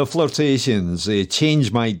 the Flirtations, they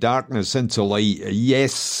changed my darkness into light.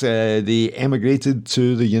 Yes, they emigrated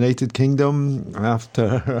to the United Kingdom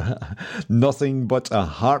after nothing but a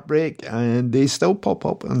heartbreak, and they still pop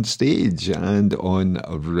up on stage and on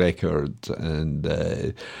record. And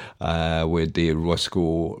with Dave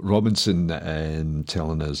Roscoe Robinson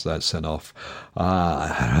telling us that's enough.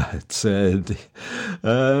 It's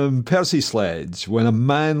Percy Sledge, When a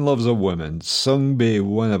Man Loves a Woman, sung by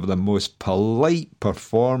one of the most polite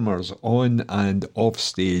performers on and off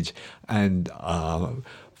stage, and a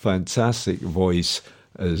fantastic voice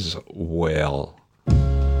as well.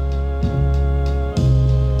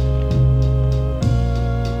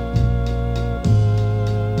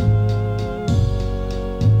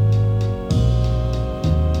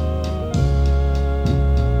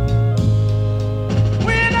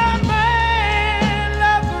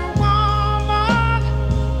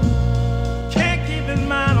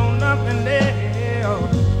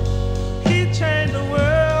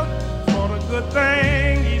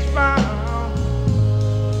 Thing he's found.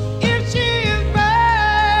 If she is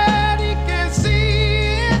bad,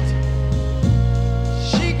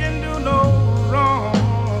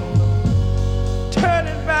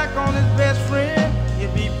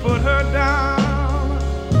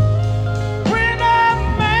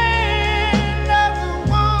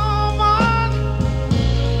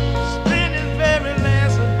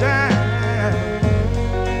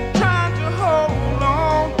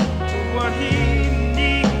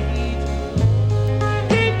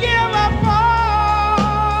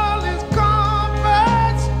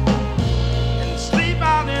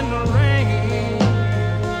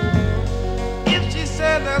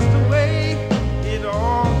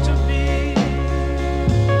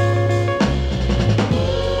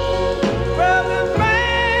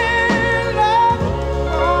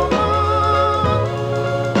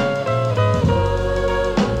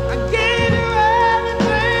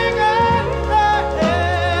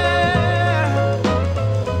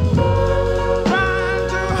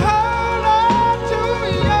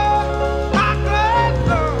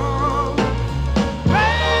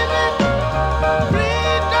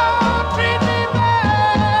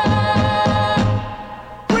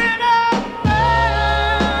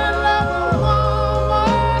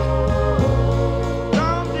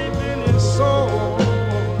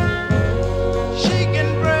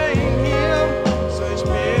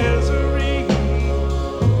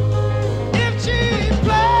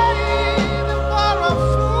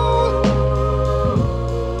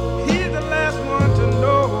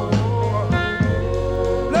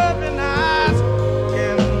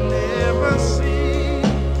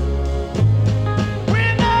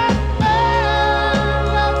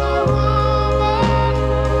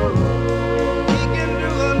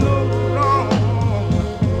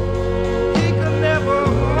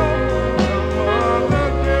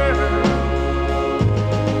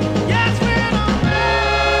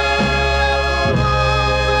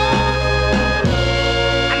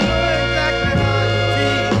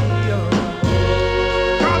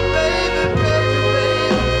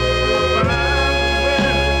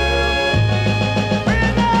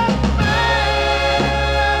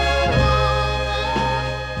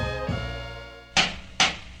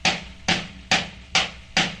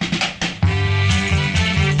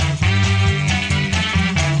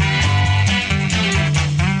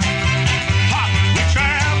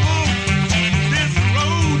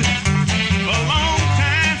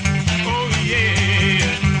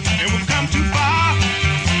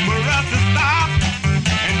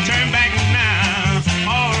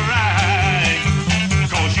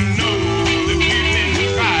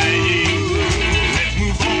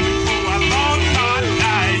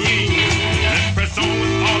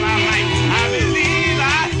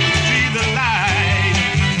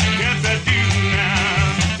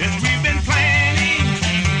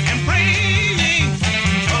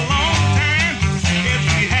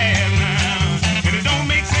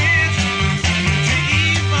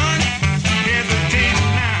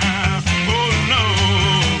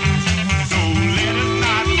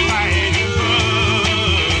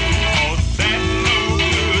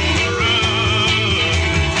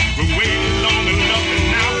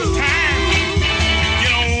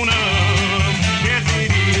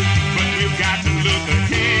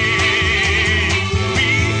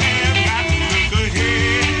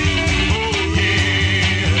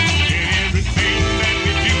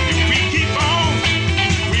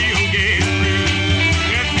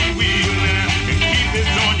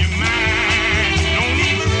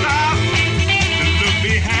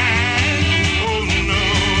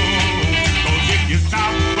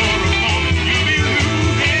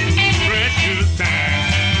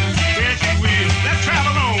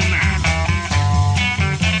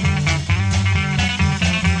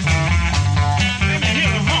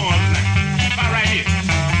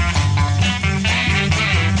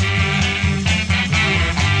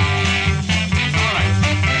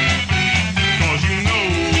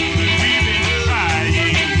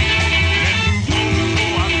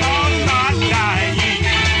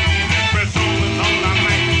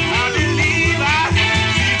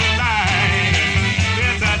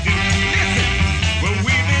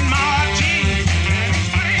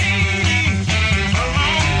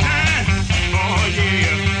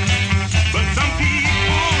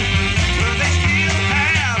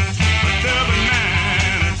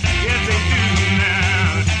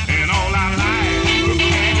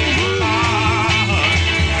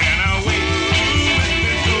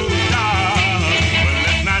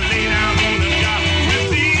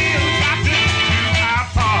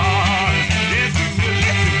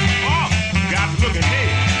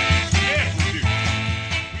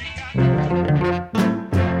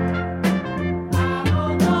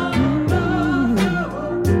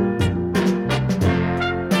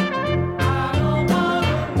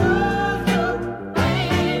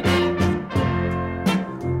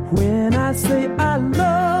 When I say I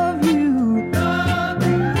love you,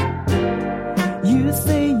 you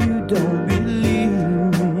say you don't believe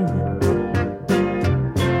me.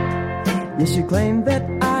 Yes, you claim that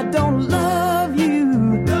I don't love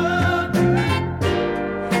you,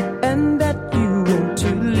 and that you want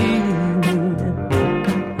to leave me.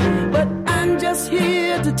 But I'm just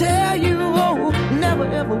here to tell you, oh, never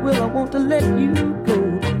ever will I want to let you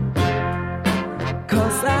go.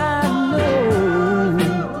 'Cause I know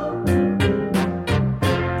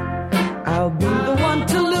I'll be the one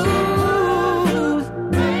to lose.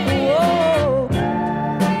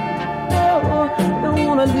 Oh, don't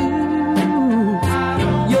wanna lose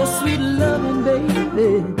your sweet loving,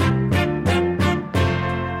 baby.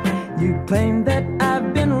 You claim that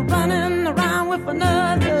I've been running around with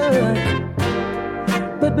another,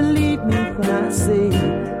 but believe me when I say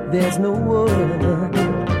there's no other.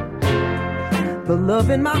 The love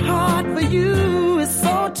in my heart for you is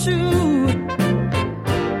so true.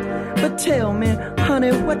 But tell me,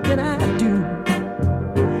 honey, what can I do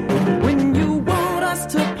when you want us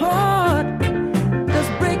to part? That's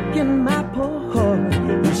breaking my poor heart.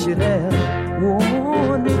 You should have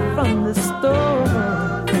warned me from the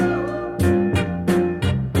start.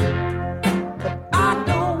 But I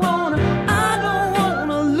don't wanna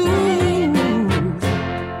lose.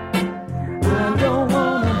 I don't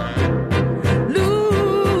wanna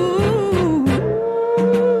lose.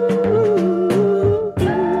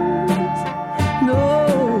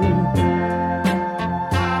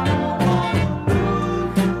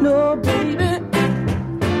 No, baby.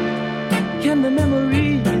 Can the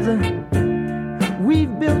memories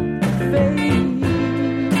we've built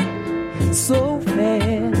fade so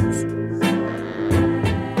fast?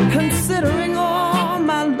 Considering all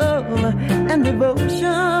my love and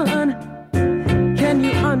devotion, can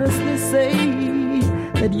you honestly say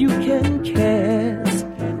that you can cast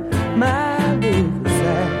my love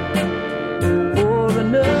aside for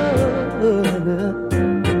another?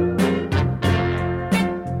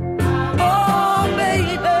 Oh,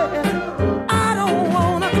 baby, I don't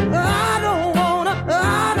wanna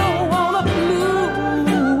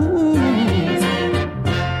lose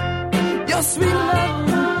your sweet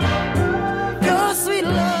love, your sweet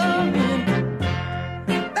love.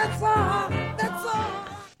 That's all.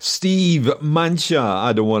 Steve Mancha,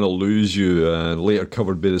 I Don't Want to Lose You, later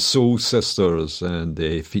covered by the Soul Sisters, and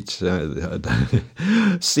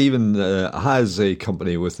Stephen has a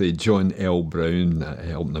company with John L. Brown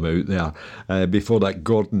helping them out there. Before that,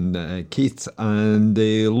 Gordon Keith and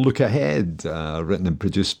Look Ahead, written and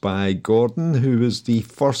produced by Gordon, who was the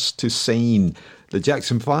first to sign the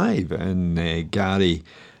Jackson 5 in Gary,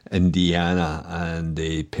 Indiana, and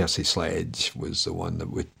Percy Sledge was the one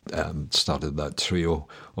that we started that trio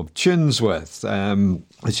of tunes with. I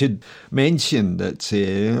should mention that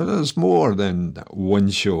there's more than one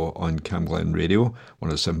show on Camglen Radio,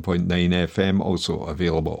 107.9 FM, also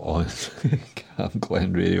available on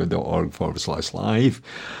camglenradio.org/live.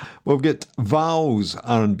 We've got Val's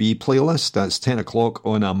R&B playlist. That's 10 o'clock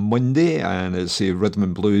on a Monday, and it's a rhythm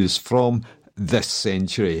and blues from this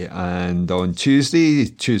century. And on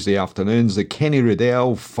Tuesday afternoons, the Kenny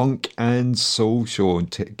Riddell Funk and Soul Show.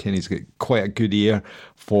 And Kenny's got quite a good ear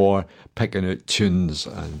for picking out tunes.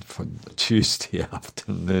 And for Tuesday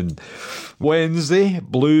afternoon, Wednesday,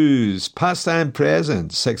 blues, past and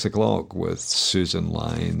present, 6 o'clock with Susan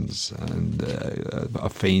Lyons, and a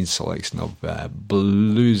fine selection of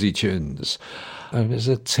bluesy tunes. Is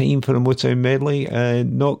it time for a Motown medley?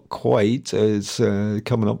 Not quite. It's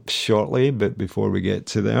coming up shortly, but before we get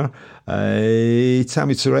to there,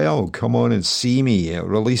 Tammy Terrell, Come On and See Me,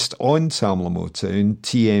 released on Tamla Motown,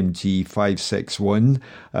 TMG 561,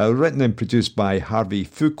 written and produced by Harvey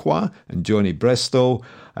Fuqua and Johnny Bristol.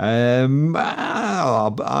 A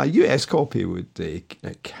US copy would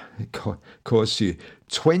cost you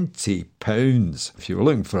 £20. If you were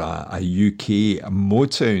looking for a UK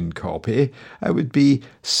Motown copy, it would be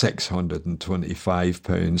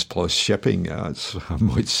 £625 plus shipping. That's, I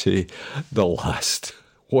might say, the last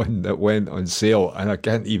one that went on sale, and I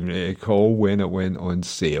can't even recall when it went on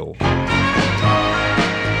sale.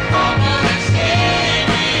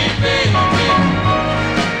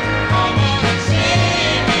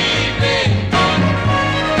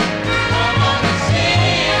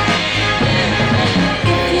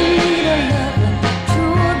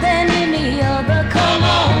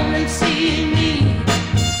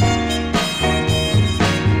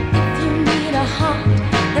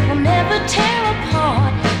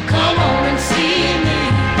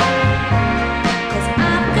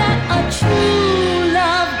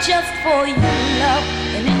 For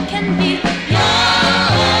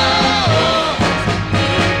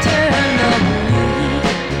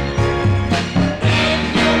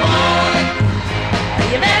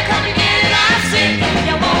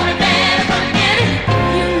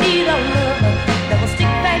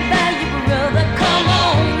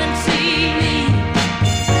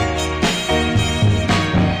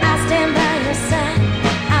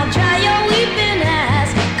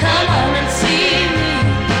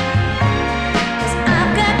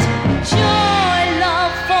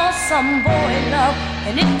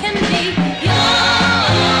can be yours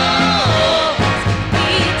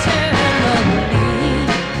eternally.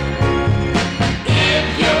 If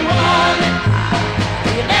you want it,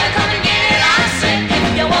 you better come and get it. I said, if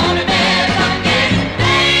you want it, better come and get it,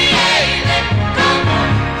 baby. Come on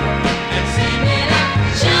and see me now.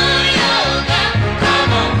 Show your girl.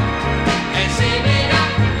 Come on and see me now.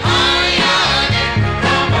 Oh, yeah,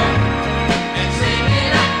 come on and see me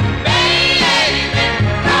now, baby.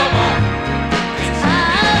 Come on.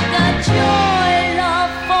 I've got joy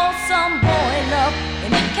love for some boy love,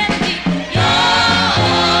 and it can be yours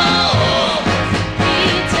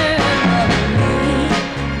eternally.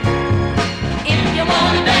 If you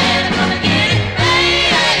want it, better come and get it,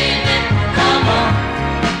 baby. Come on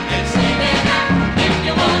and see me now. If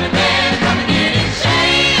you want it, better come and get it,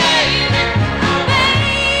 baby.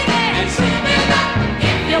 Baby, and see me now.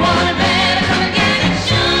 If you want it, better come and get it,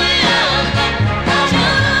 sugar. Come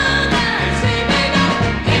on and see me now.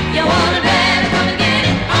 If you want it, better come and get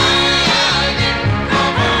it, honey.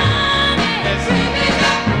 Come on and see me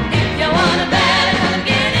now. If you want it, better come and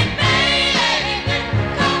get it, baby.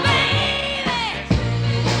 Come, baby.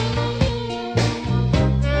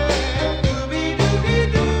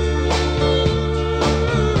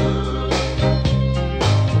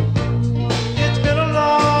 It's been a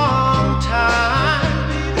long time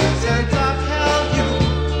since I've held you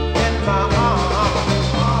in my arms,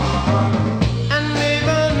 and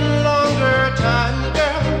even longer time,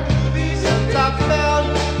 girl, since I've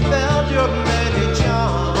felt your many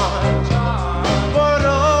charms. But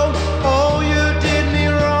oh, you did me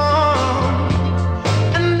wrong,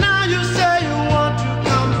 and now you say you want to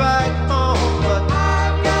come back home, but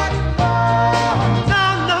I've got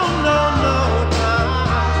no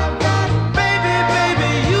time.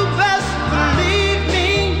 Baby, you best believe me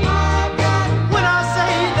when I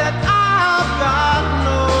say that I've got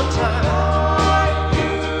no time.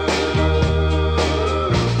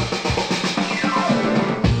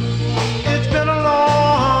 It's been a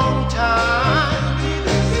long time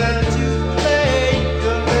since you played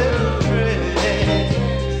your little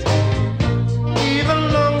tricks. Even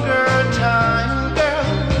longer time, girl,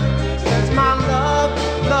 since my love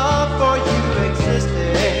for you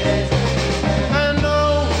existed. I know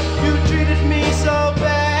you treated me so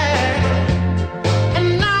bad, and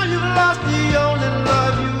now you've lost the only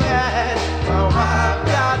love you had. Now I've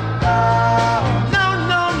got no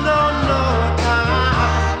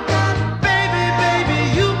time. Baby,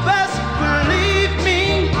 you best believe me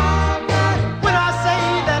when I say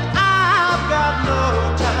that I've got no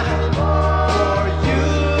time for you.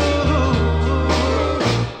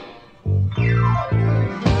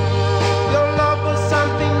 Your love was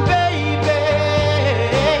something, baby.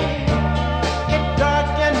 It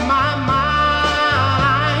darkened my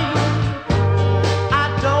mind. I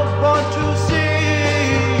don't want to see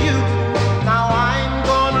you. Now I'm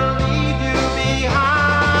gonna leave you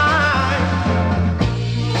behind.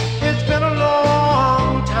 It's been a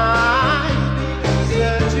long time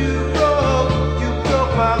since you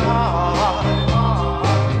broke my heart.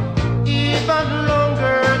 Even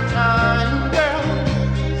longer time, girl,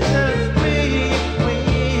 since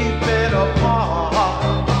we've been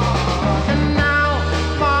apart. And now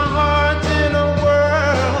my heart's in a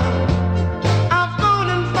whirl. I've gone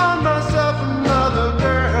and found myself another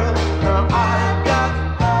girl. Now I've got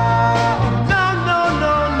no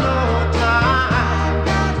time.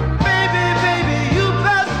 Baby, you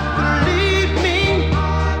best believe me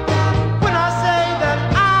when I say that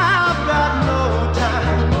I've got no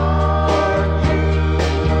time for you.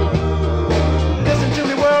 Listen to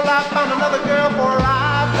me, world, I found another girl, for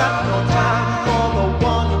I've got no time for the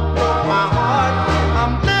one who broke my heart.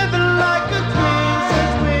 I'm living like a queen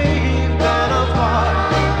since we've been apart.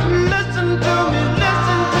 Listen to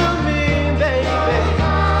me, baby.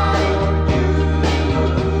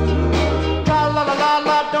 Tra la la la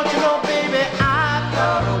la, don't you know, baby, I've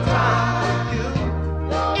got no time for you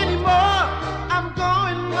anymore. I'm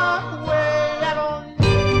going my way. I don't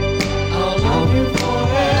I'll love you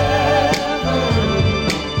forever.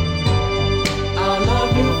 I'll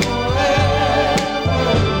love you forever.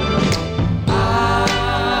 I'll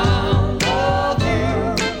love you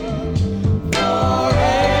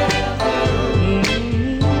forever.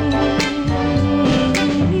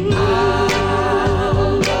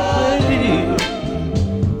 I'll love you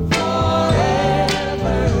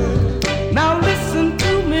forever. Now listen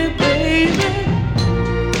to me, baby.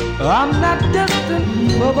 I'm not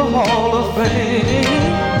destined for the Hall of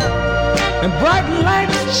Fame, and bright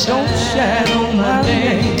lights don't shine on my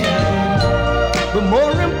name. But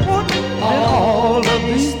more important than all of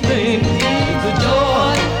these things is the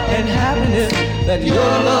joy and happiness that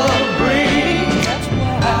your love brings. That's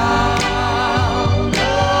why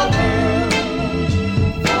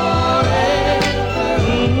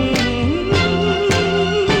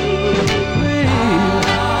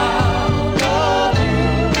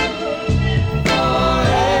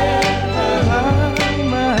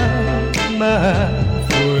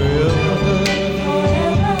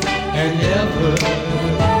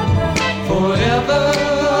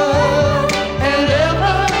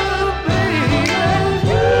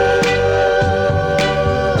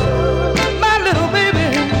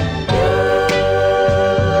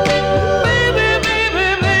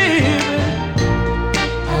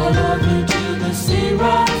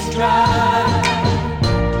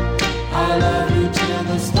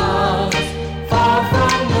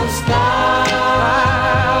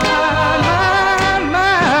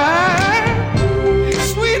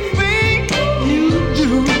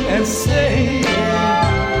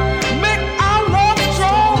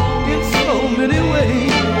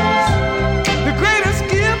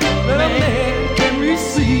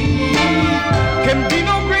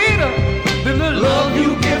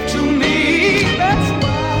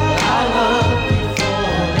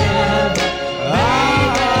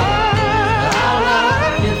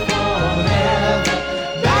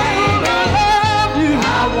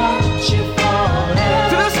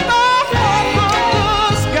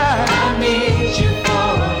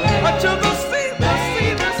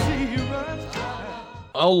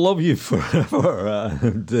I'll Love You Forever,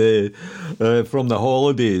 and, from the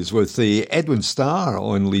Holidays, with the Edwin Starr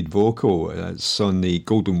on lead vocal. It's on the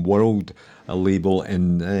Golden World label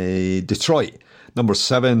in Detroit. Number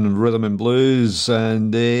 7, Rhythm and Blues,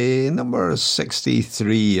 and number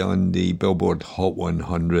 63 on the Billboard Hot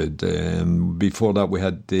 100. Before that, we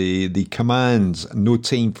had the Commands, No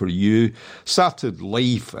Time for You. Started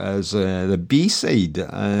life as the B-side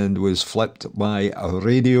and was flipped by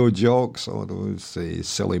Radio Jocks, all those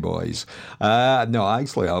silly boys. No,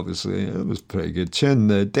 actually, obviously, it was a pretty good tune.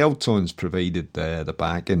 The Deltones provided the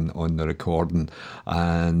backing on the recording,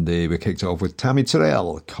 and we kicked off with Tammy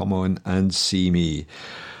Terrell, Come On and See Me.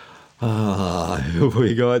 We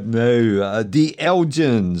got now the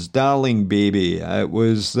Elgins, Darling Baby. It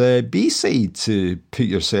was the B-side to Put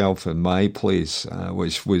Yourself in My Place,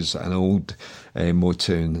 which was an old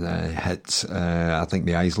Motown hit. I think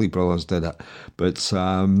the Isley Brothers did it, but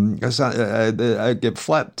it got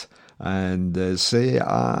flipped and say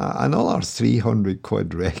another 300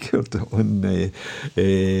 quid record on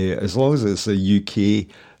as long as it's a UK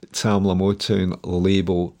Tamla Motown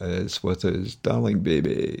label is with us. Darling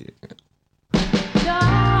Baby.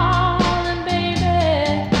 Darling baby,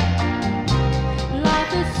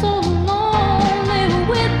 life is so lonely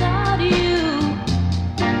without you.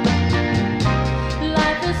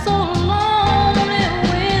 Life is so lonely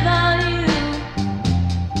without you.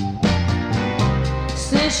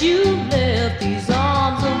 Since you left these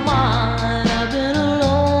arms of mine, I've been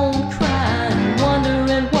alone crying,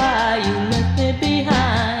 wondering why you left me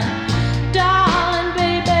behind.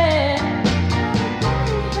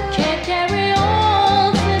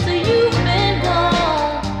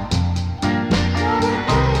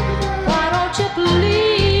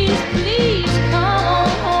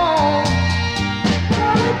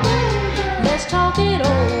 Talk it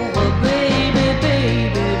over, baby, baby,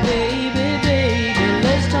 baby, baby.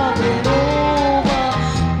 Let's talk it over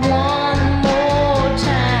one more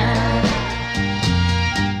time.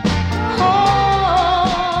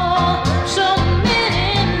 Oh, so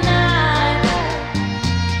many nights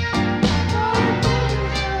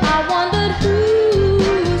I wondered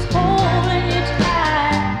who's holding you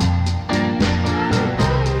tight.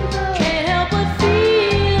 Can't help but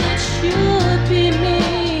feel it should be me.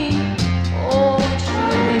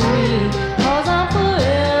 Cause I'm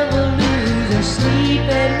forever losing sleep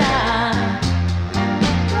at night.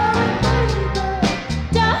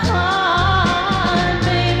 Darling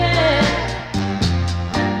baby,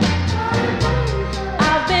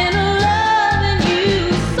 I've been loving you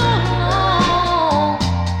so long.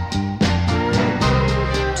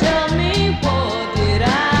 Tell me, what did I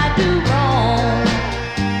do wrong?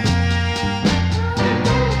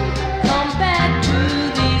 Come back to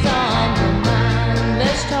these arms of mine.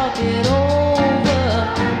 Let's talk it over.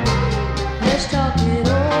 Let's talk it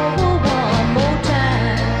over one more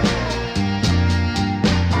time.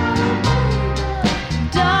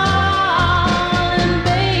 Darling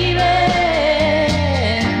baby,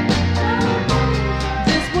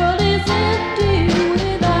 this world is empty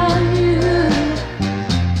without you.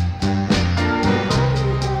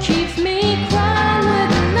 Keeps me crying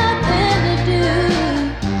with nothing to do.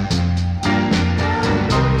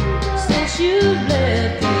 Since you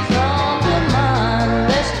left these arms of mine,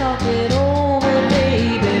 let's talk it over,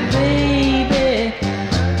 baby, baby,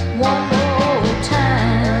 one more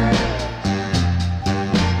time.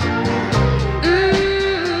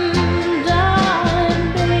 Darling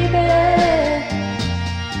baby,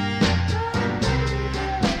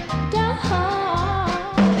 darling.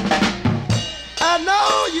 I know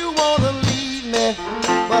you wanna leave me,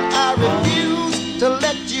 but I refuse to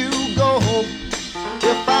let you go.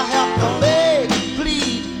 If I have to beg,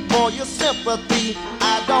 plead for your sympathy,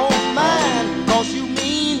 I don't mind, cause you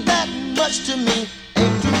mean that much to me.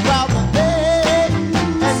 Ain't too proud to beg,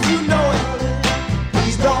 and you know it.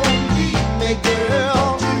 Please don't leave me,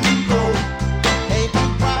 girl. Ain't too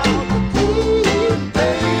proud to plead,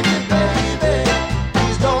 baby, baby.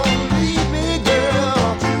 Please don't leave me,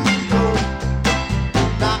 girl.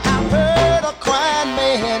 Now I heard a crying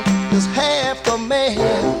man is half a man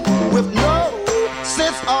with no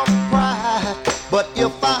sense of pride. But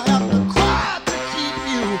if I have to cry to keep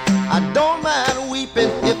you, I don't mind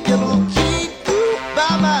weeping if it'll keep you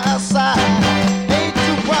by my side. Ain't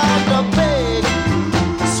too proud to beg,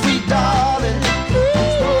 sweet darling.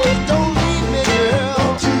 Please don't leave me,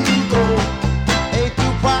 girl. Ain't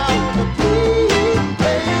too proud to plead,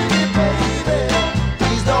 baby, baby.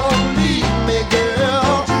 Please don't leave me,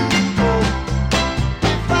 girl.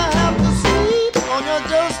 If I have to sleep on your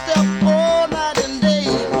doorstep all night and day,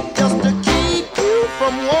 just to keep you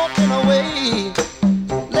from walking away,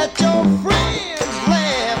 let your friends laugh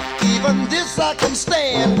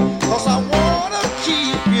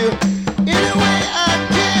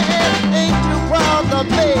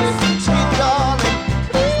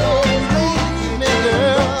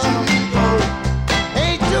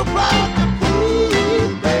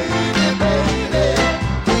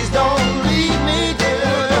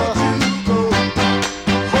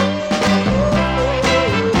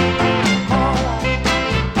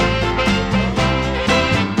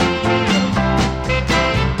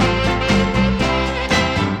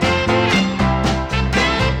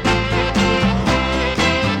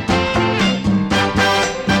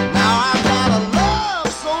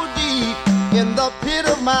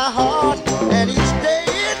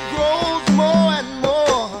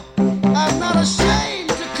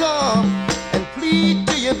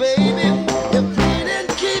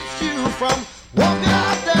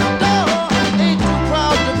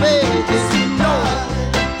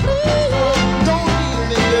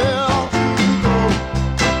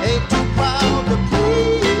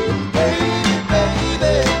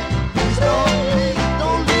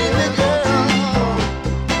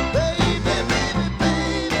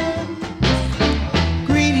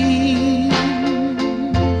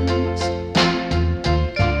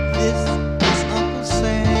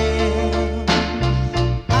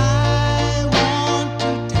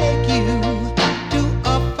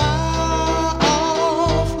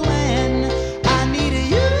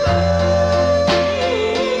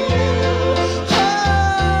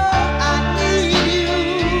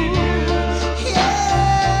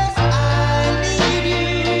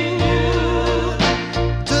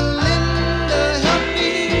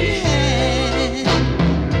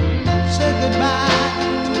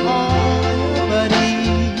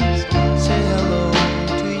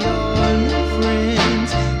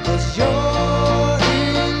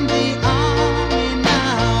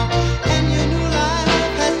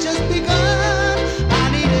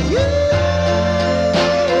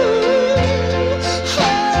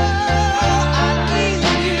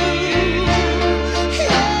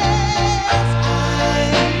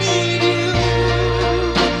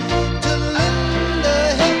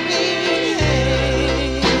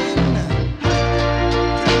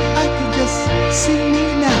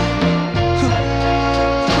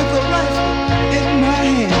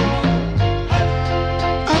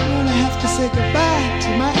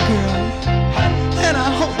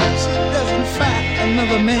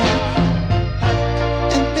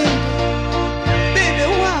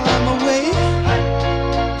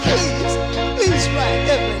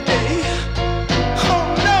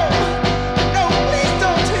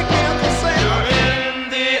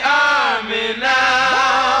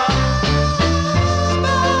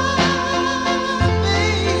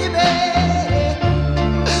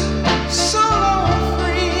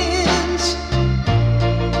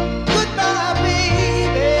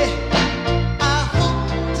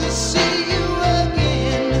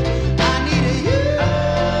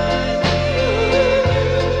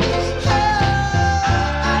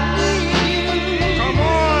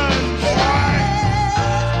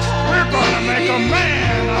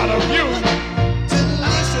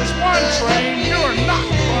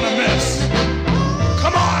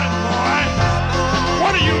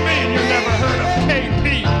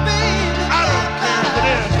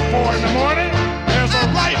for in the morning. There's a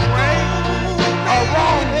right way, a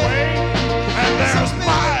wrong way, and there's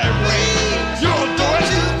my way. You'll do it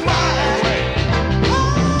my way.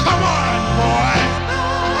 Come on, boy,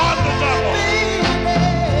 on the double.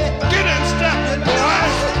 Get in step, boy.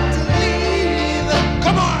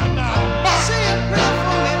 Come on now, march.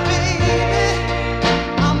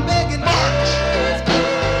 March.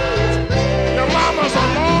 Your mama's a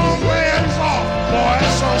long ways off, boy,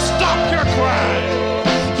 so stop your crying.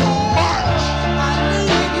 March.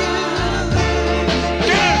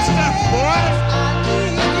 Get in step, boy.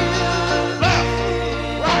 Left,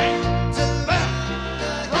 right, left,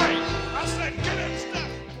 right. I said get in step.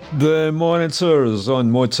 The Monitors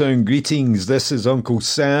on Motown Greetings. This is Uncle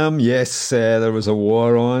Sam. Yes, there was a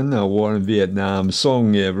war in Vietnam.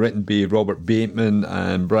 Song written by Robert Bateman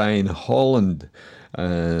and Brian Holland.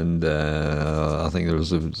 And I think there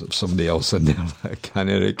was somebody else in there. I can't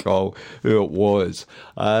recall who it was.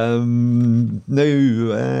 Now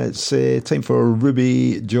it's time for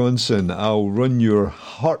Ruby Johnson. I'll Run Your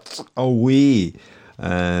Heart Away.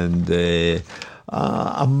 And a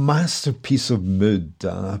masterpiece of mood,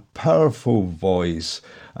 a powerful voice,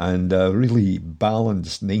 and a really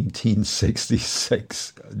balanced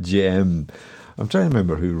 1966 gem. I'm trying to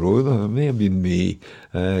remember who wrote it. It may have been me.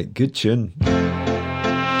 Good tune.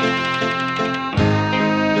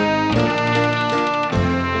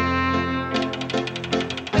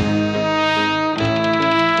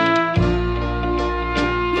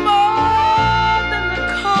 More than the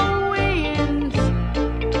cold winds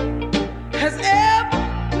has ever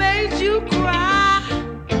made you cry.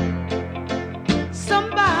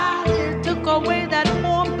 Somebody took away that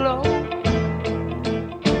warm glow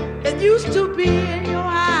that used to be in your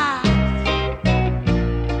eyes.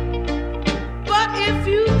 But if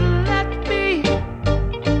you let me,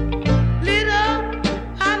 little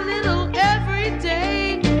by little every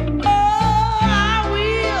day, oh, I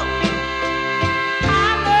will. I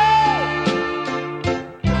know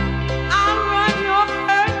I'll run your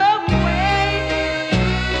hurt away.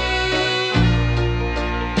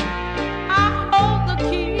 I hold the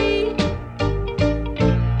key.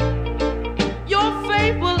 Your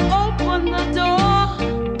faith will open the door.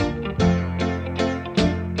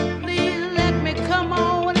 Please let me come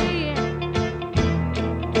on in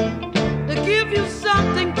to give you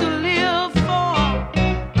something to live for.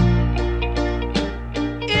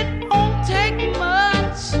 It won't take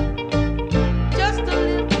much, just a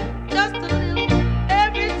little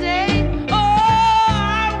every day. Oh,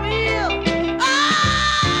 I will. I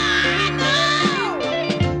know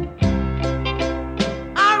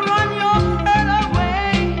I run your hurt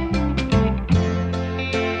away.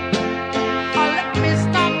 Oh, let me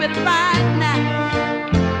stop it right now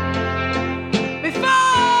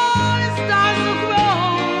before it starts to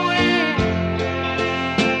grow in.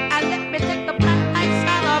 And let me take the price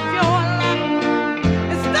out of your life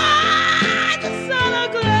and start the sun a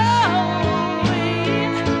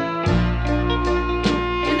glowing.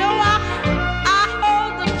 You know I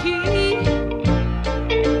hold the key.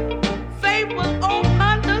 Faith will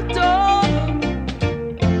open the door.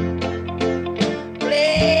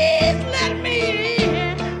 Please let me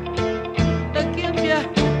in to give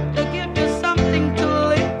you something to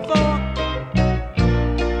live for.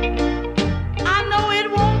 I know it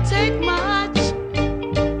won't take much,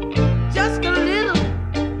 just a little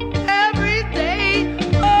every day.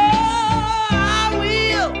 Oh, I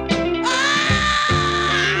will. I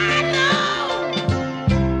know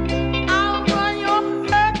I'll run your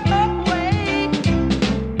hurt away.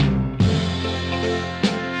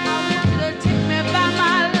 I want you to take me by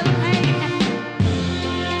my little hand,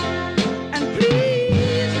 and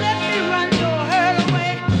please let me run your hurt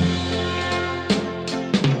away.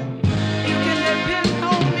 You can depend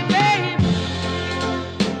on me, babe,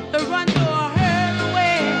 to run your hurt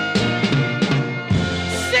away.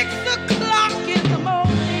 6 o'clock in the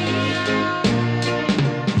morning,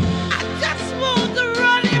 I just want to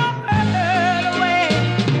run your hurt away.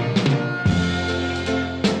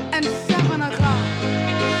 And 7 o'clock,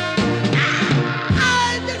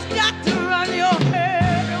 I just got to run your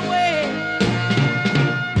hurt away.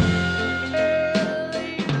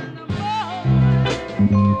 Early in the morning.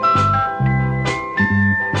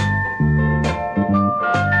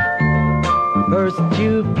 First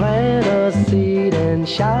you plant a seed and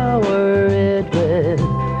shower it with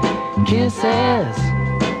kisses.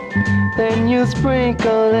 Then you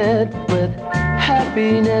sprinkle it with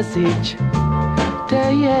happiness each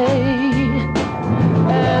day.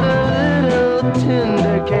 And a little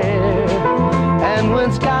tender care. And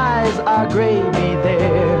when skies are gray, be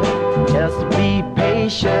there. Just be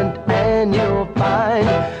patient and you'll find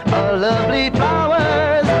a lovely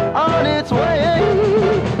flowers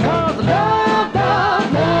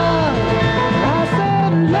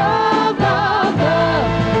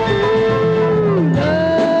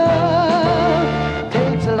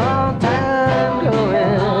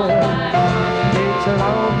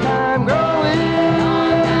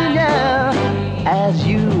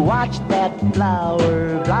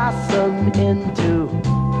flower blossom into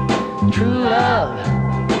true love,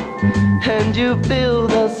 and you feel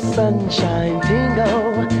the sunshine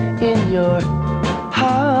tingle in your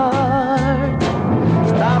heart.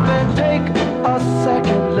 Stop and take a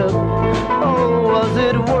second look. Oh, was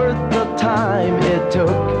it worth the time it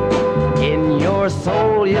took? In your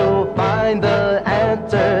soul you'll find the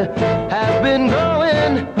answer has been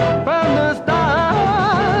growing from the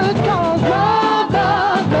start. 'Cause love,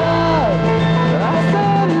 love, love, I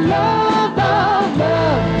said love, love,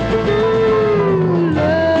 love, ooh,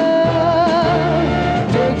 love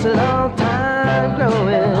takes a long time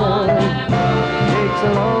growing, takes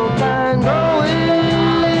a long time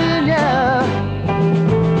growing, yeah.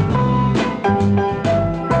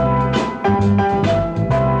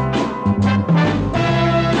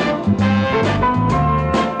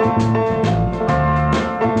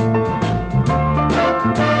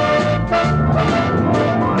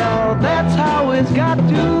 Now that's how it's got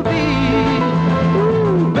to be,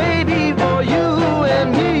 ooh, baby, for you and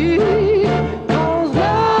me. 'Cause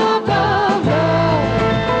love, love, love,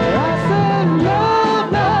 I said love,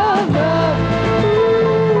 love, love,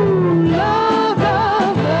 ooh, love,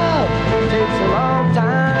 love, love takes a long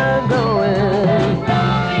time growing,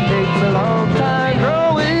 takes a long time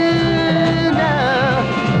growing now.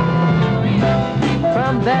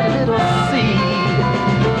 From that little seed,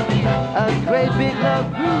 a great big love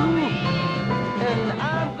grew, and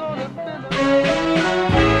I'm gonna spend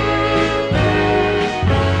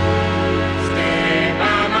Stay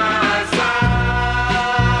by my side.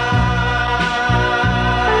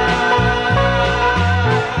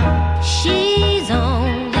 She's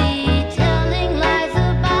only telling lies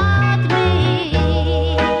about me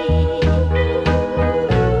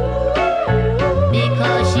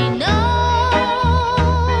because she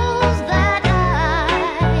knows that I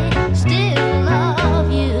still love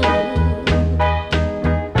you.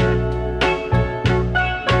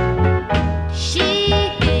 She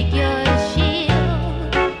figures she'll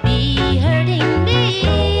be hurting me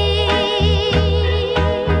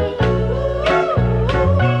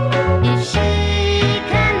if she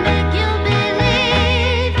can make you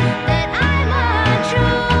believe that I'm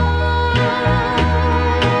untrue.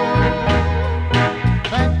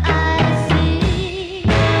 But I see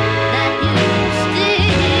that you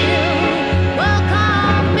still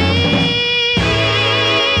welcome me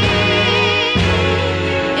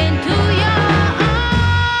into your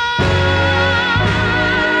arms.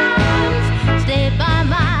 Stay by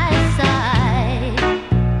my side.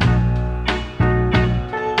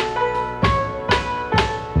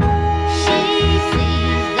 She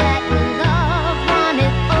sees that love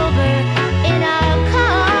runneth over in our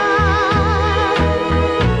car.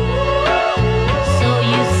 So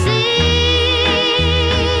you see,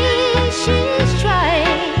 she's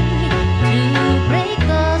trying to break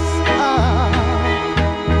us up.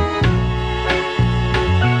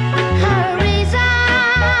 Her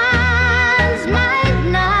reasons might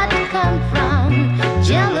not come from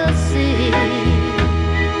jealousy,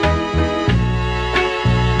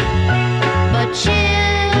 but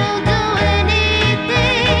she'll do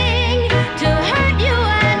anything to hurt you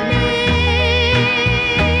and me.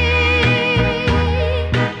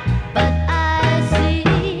 But I see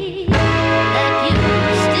that you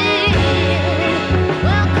still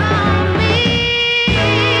welcome me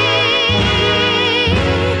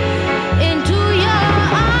into your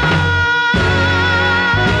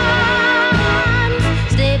arms.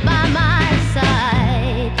 Stay by my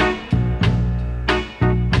side.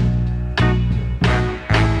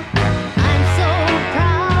 I'm so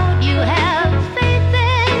proud you have faith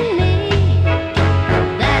in me.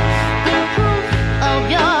 That's the proof of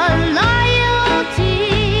your loyalty.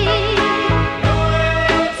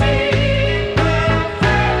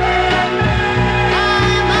 By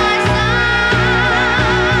my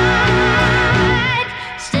side,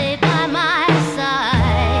 stay by my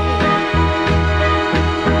side.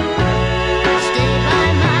 Stay by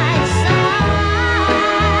my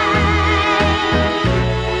side.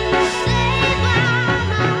 Stay by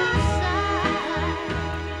my side.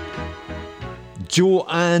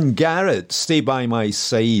 Joanne Garrett, Stay By My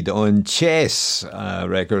Side on Chess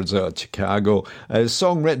Records out of Chicago. A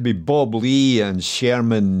song written by Bob Lee and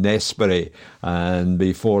Sherman Nesbury. And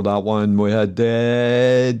before that one, we had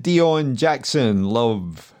Dion Jackson,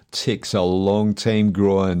 Love Takes a Long Time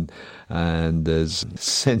Growing. And his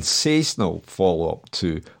sensational follow-up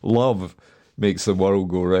to Love Makes the World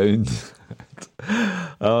Go Round.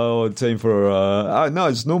 Oh, time for no,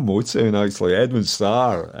 it's no Motown actually. Edwin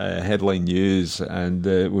Starr, Headline News, and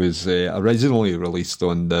it was originally released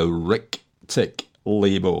on the Rick Tick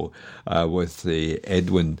label with the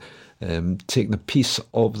Edwin taking a piece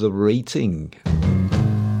of the rating.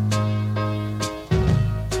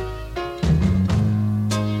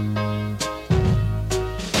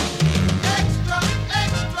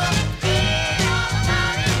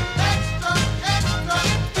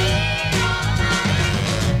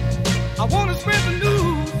 I want to spread the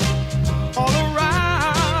news all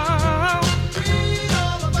around. Read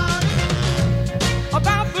all about it.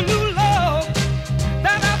 About the new love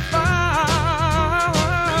that I found.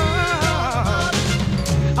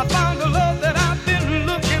 I found the love that I've been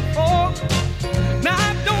looking for. Now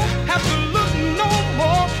I don't have to look no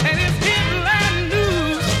more. And it's headline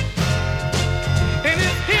news. And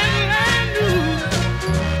it's headline news.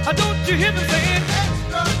 Don't you hear me saying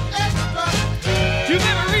extra, extra? You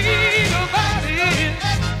better read about it.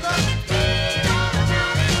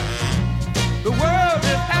 The world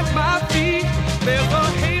is at my feet. There's a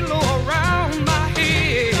halo around my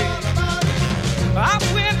head. I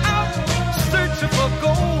went out searching for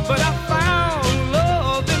gold, but I found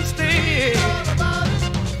love instead.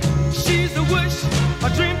 She's a wish, a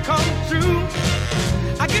dream come true.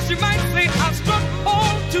 I guess you might say I struck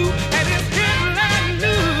all two, and it's headline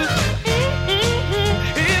news.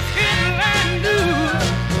 It's headline news,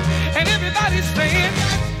 and everybody's saying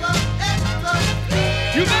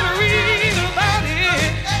you better read about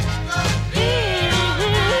it.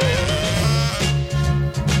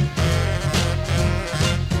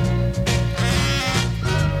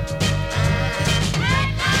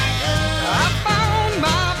 I found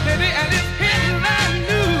my baby, and it's headline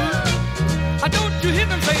news. Don't you hear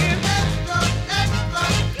them saying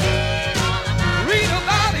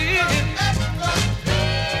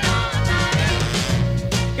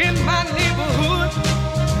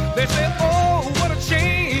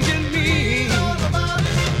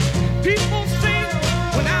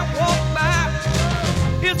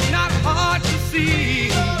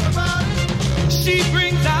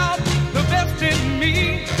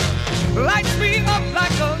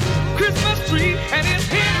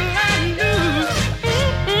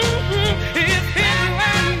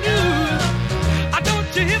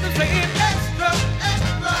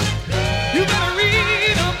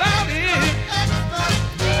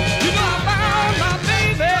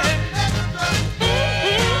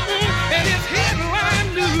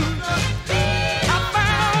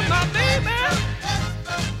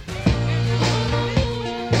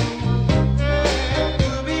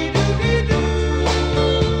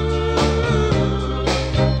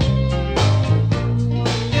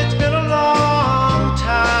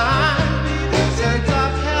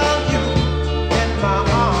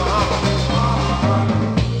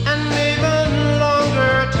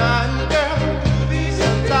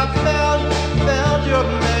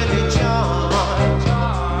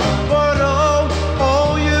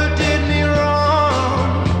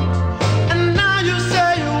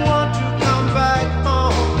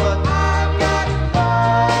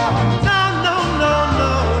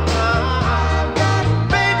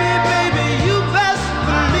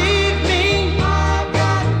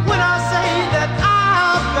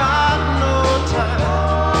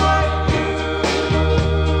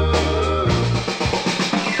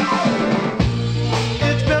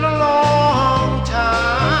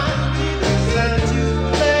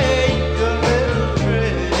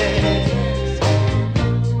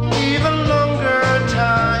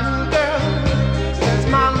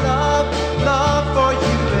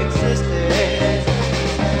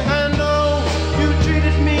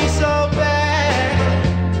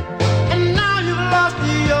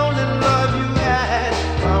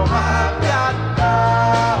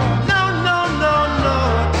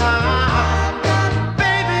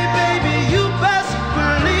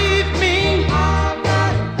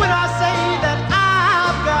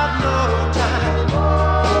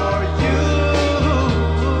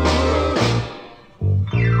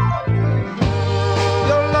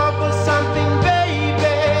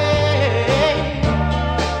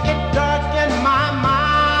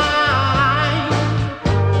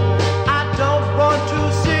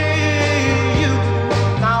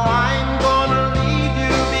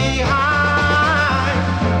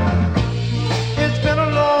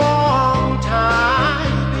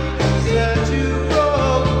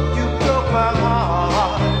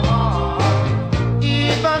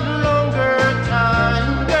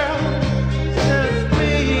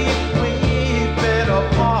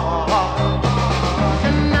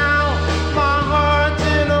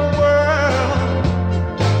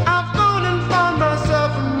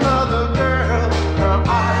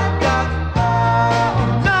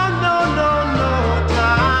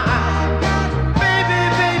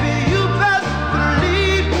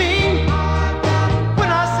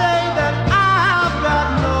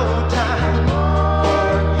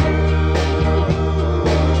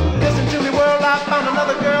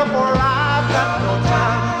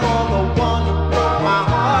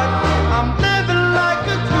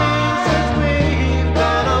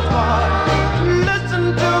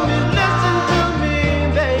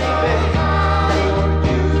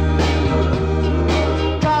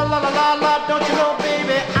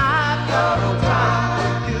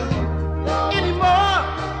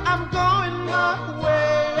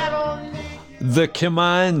The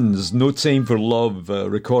Commands, No Time for Love,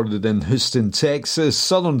 recorded in Houston, Texas.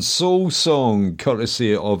 Southern Soul song,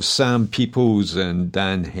 courtesy of Sam Peoples and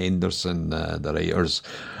Dan Henderson, the writers.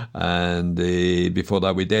 And before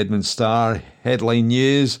that, with Edmund Starr, Headline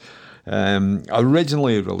News.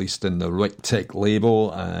 Originally released in the Rick Tick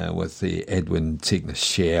label, with the Edwin taking a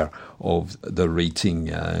share of the writing.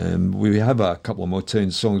 We have a couple of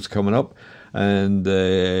Motown songs coming up, and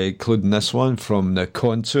including this one from the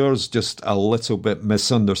Contours, Just a Little Bit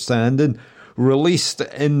Misunderstanding, released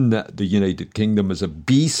in the United Kingdom as a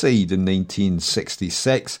B-side in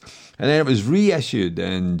 1966, and then it was reissued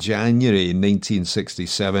in January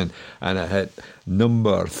 1967, and it hit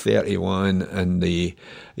number 31 in the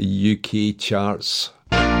UK charts.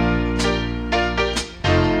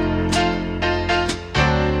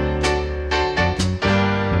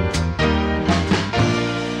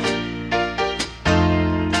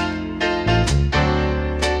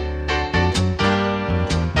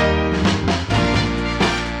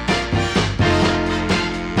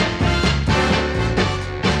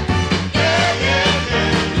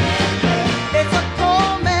 It's a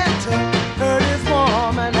torment to hurt his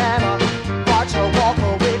woman and watch her walk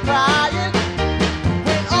away crying.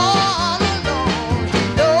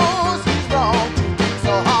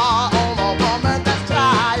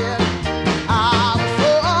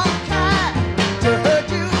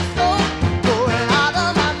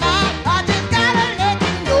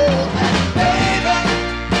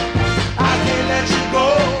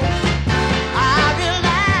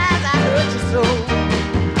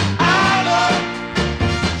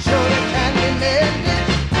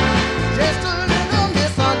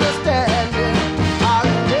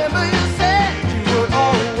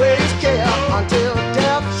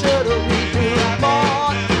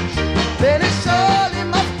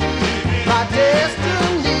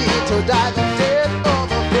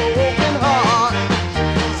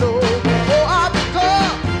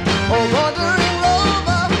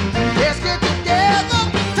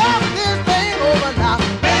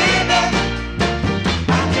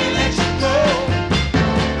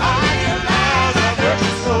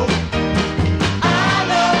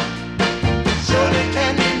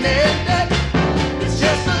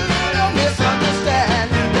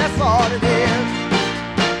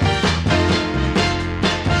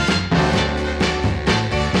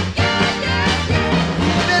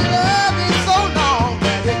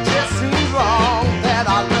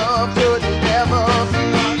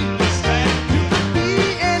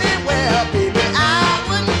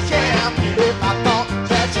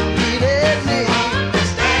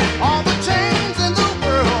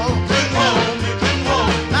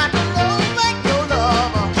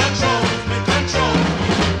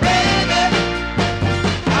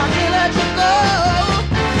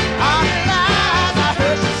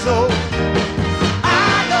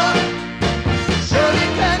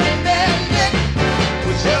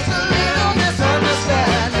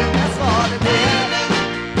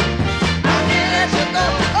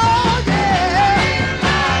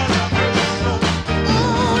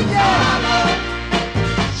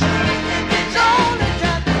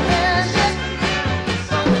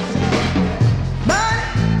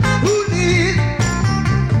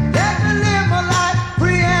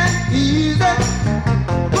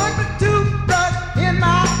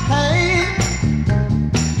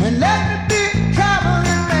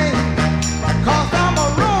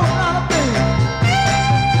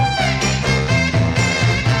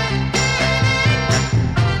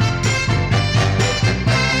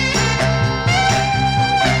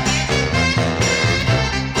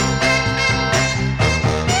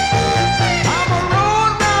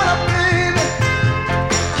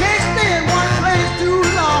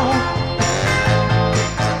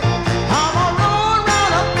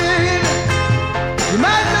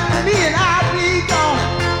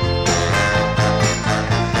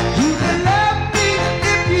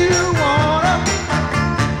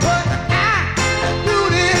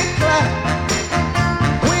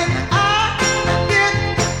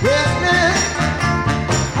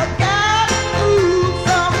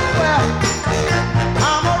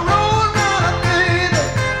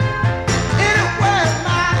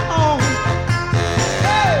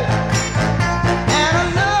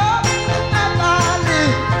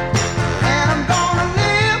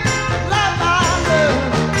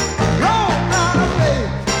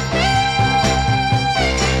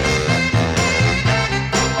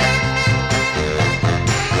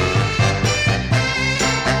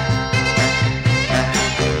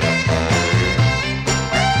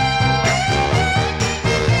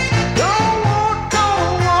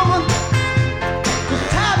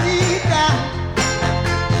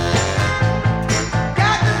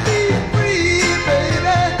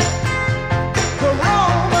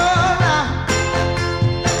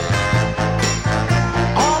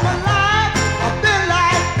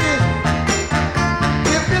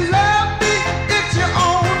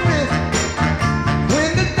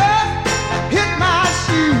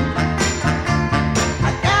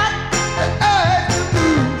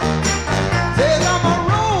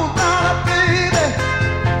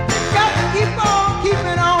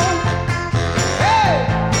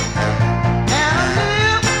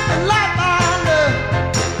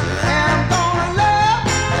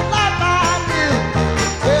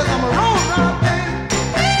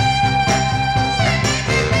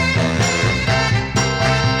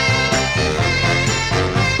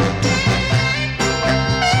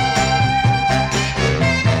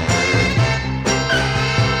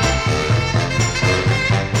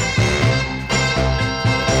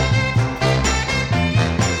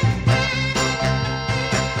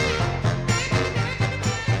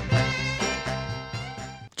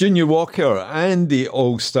 Junior Walker and the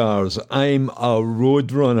All-Stars, I'm a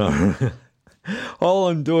Road Runner.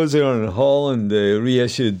 Holland Dozier in Holland,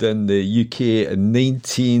 reissued in the UK in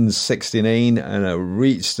 1969, and it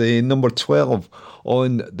reached number 12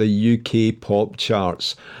 on the UK pop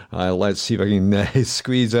charts. Let's see if I can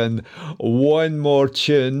squeeze in one more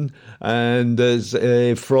tune, and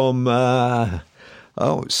it's from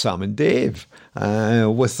Sam and Dave.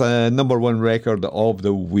 With a number one record of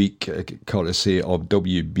the week, courtesy of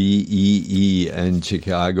WBEE in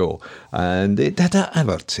Chicago. And did I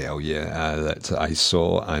ever tell you that I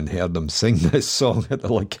saw and heard them sing this song at the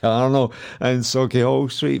Locarno in Sauchiehall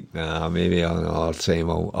Street? Maybe another time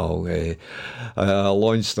I'll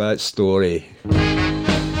launch that story.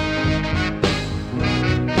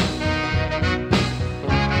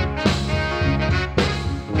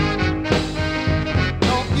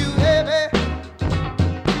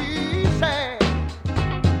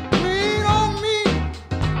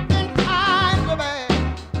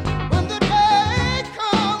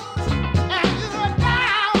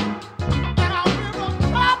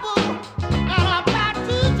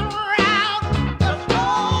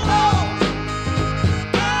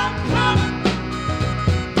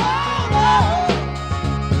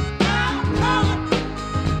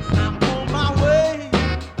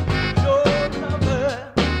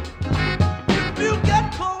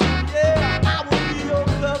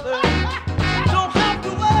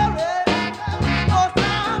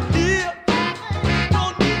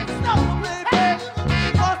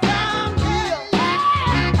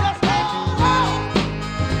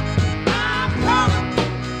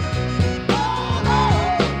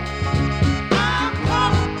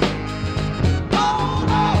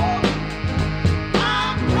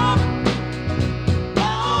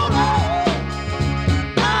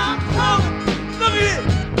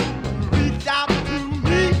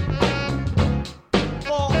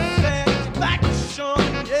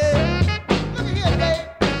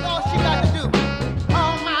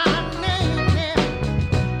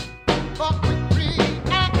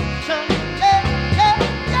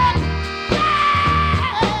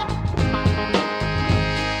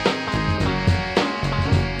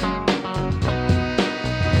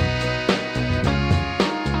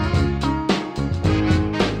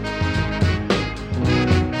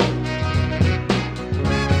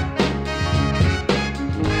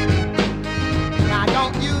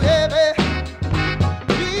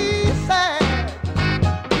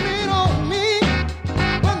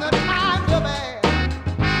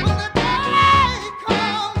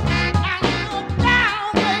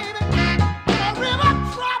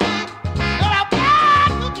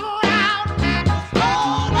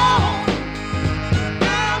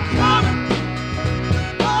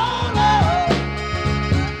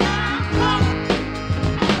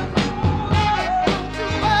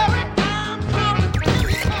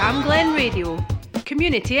 Radio.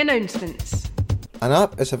 Community announcements. An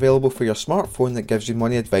app is available for your smartphone that gives you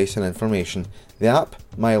money advice and information. The app,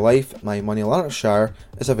 My Life, My Money Lanarkshire,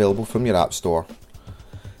 is available from your app store.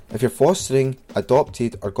 If you're fostering,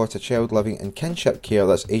 adopted or got a child living in kinship care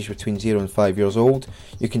that's aged between 0 and 5 years old,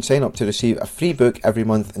 you can sign up to receive a free book every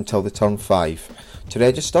month until they turn 5. To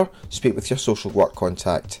register, speak with your social work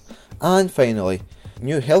contact. And finally,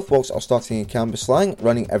 new health walks are starting in Cambuslang,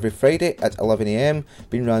 running every Friday at 11 a.m,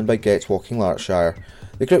 being run by Get Walking Lanarkshire.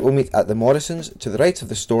 The group will meet at the Morrisons to the right of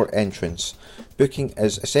the store entrance. Booking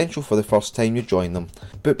is essential for the first time you join them.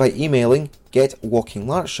 Book by emailing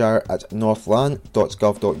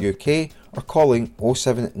getwalkinglanarkshire@northlan.gov.uk or calling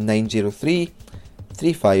 07903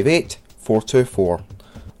 358 424.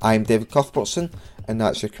 I'm David Cuthbertson, and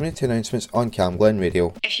that's your community announcements on Cam Glen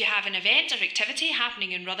Radio. If you have an event or activity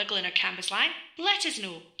happening in Rutherglen or Cambuslang, let us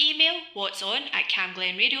know. Email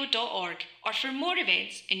whatson@camglenradio.org, or for more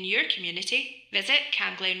events in your community, visit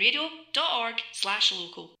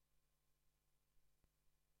camglenradio.org/local.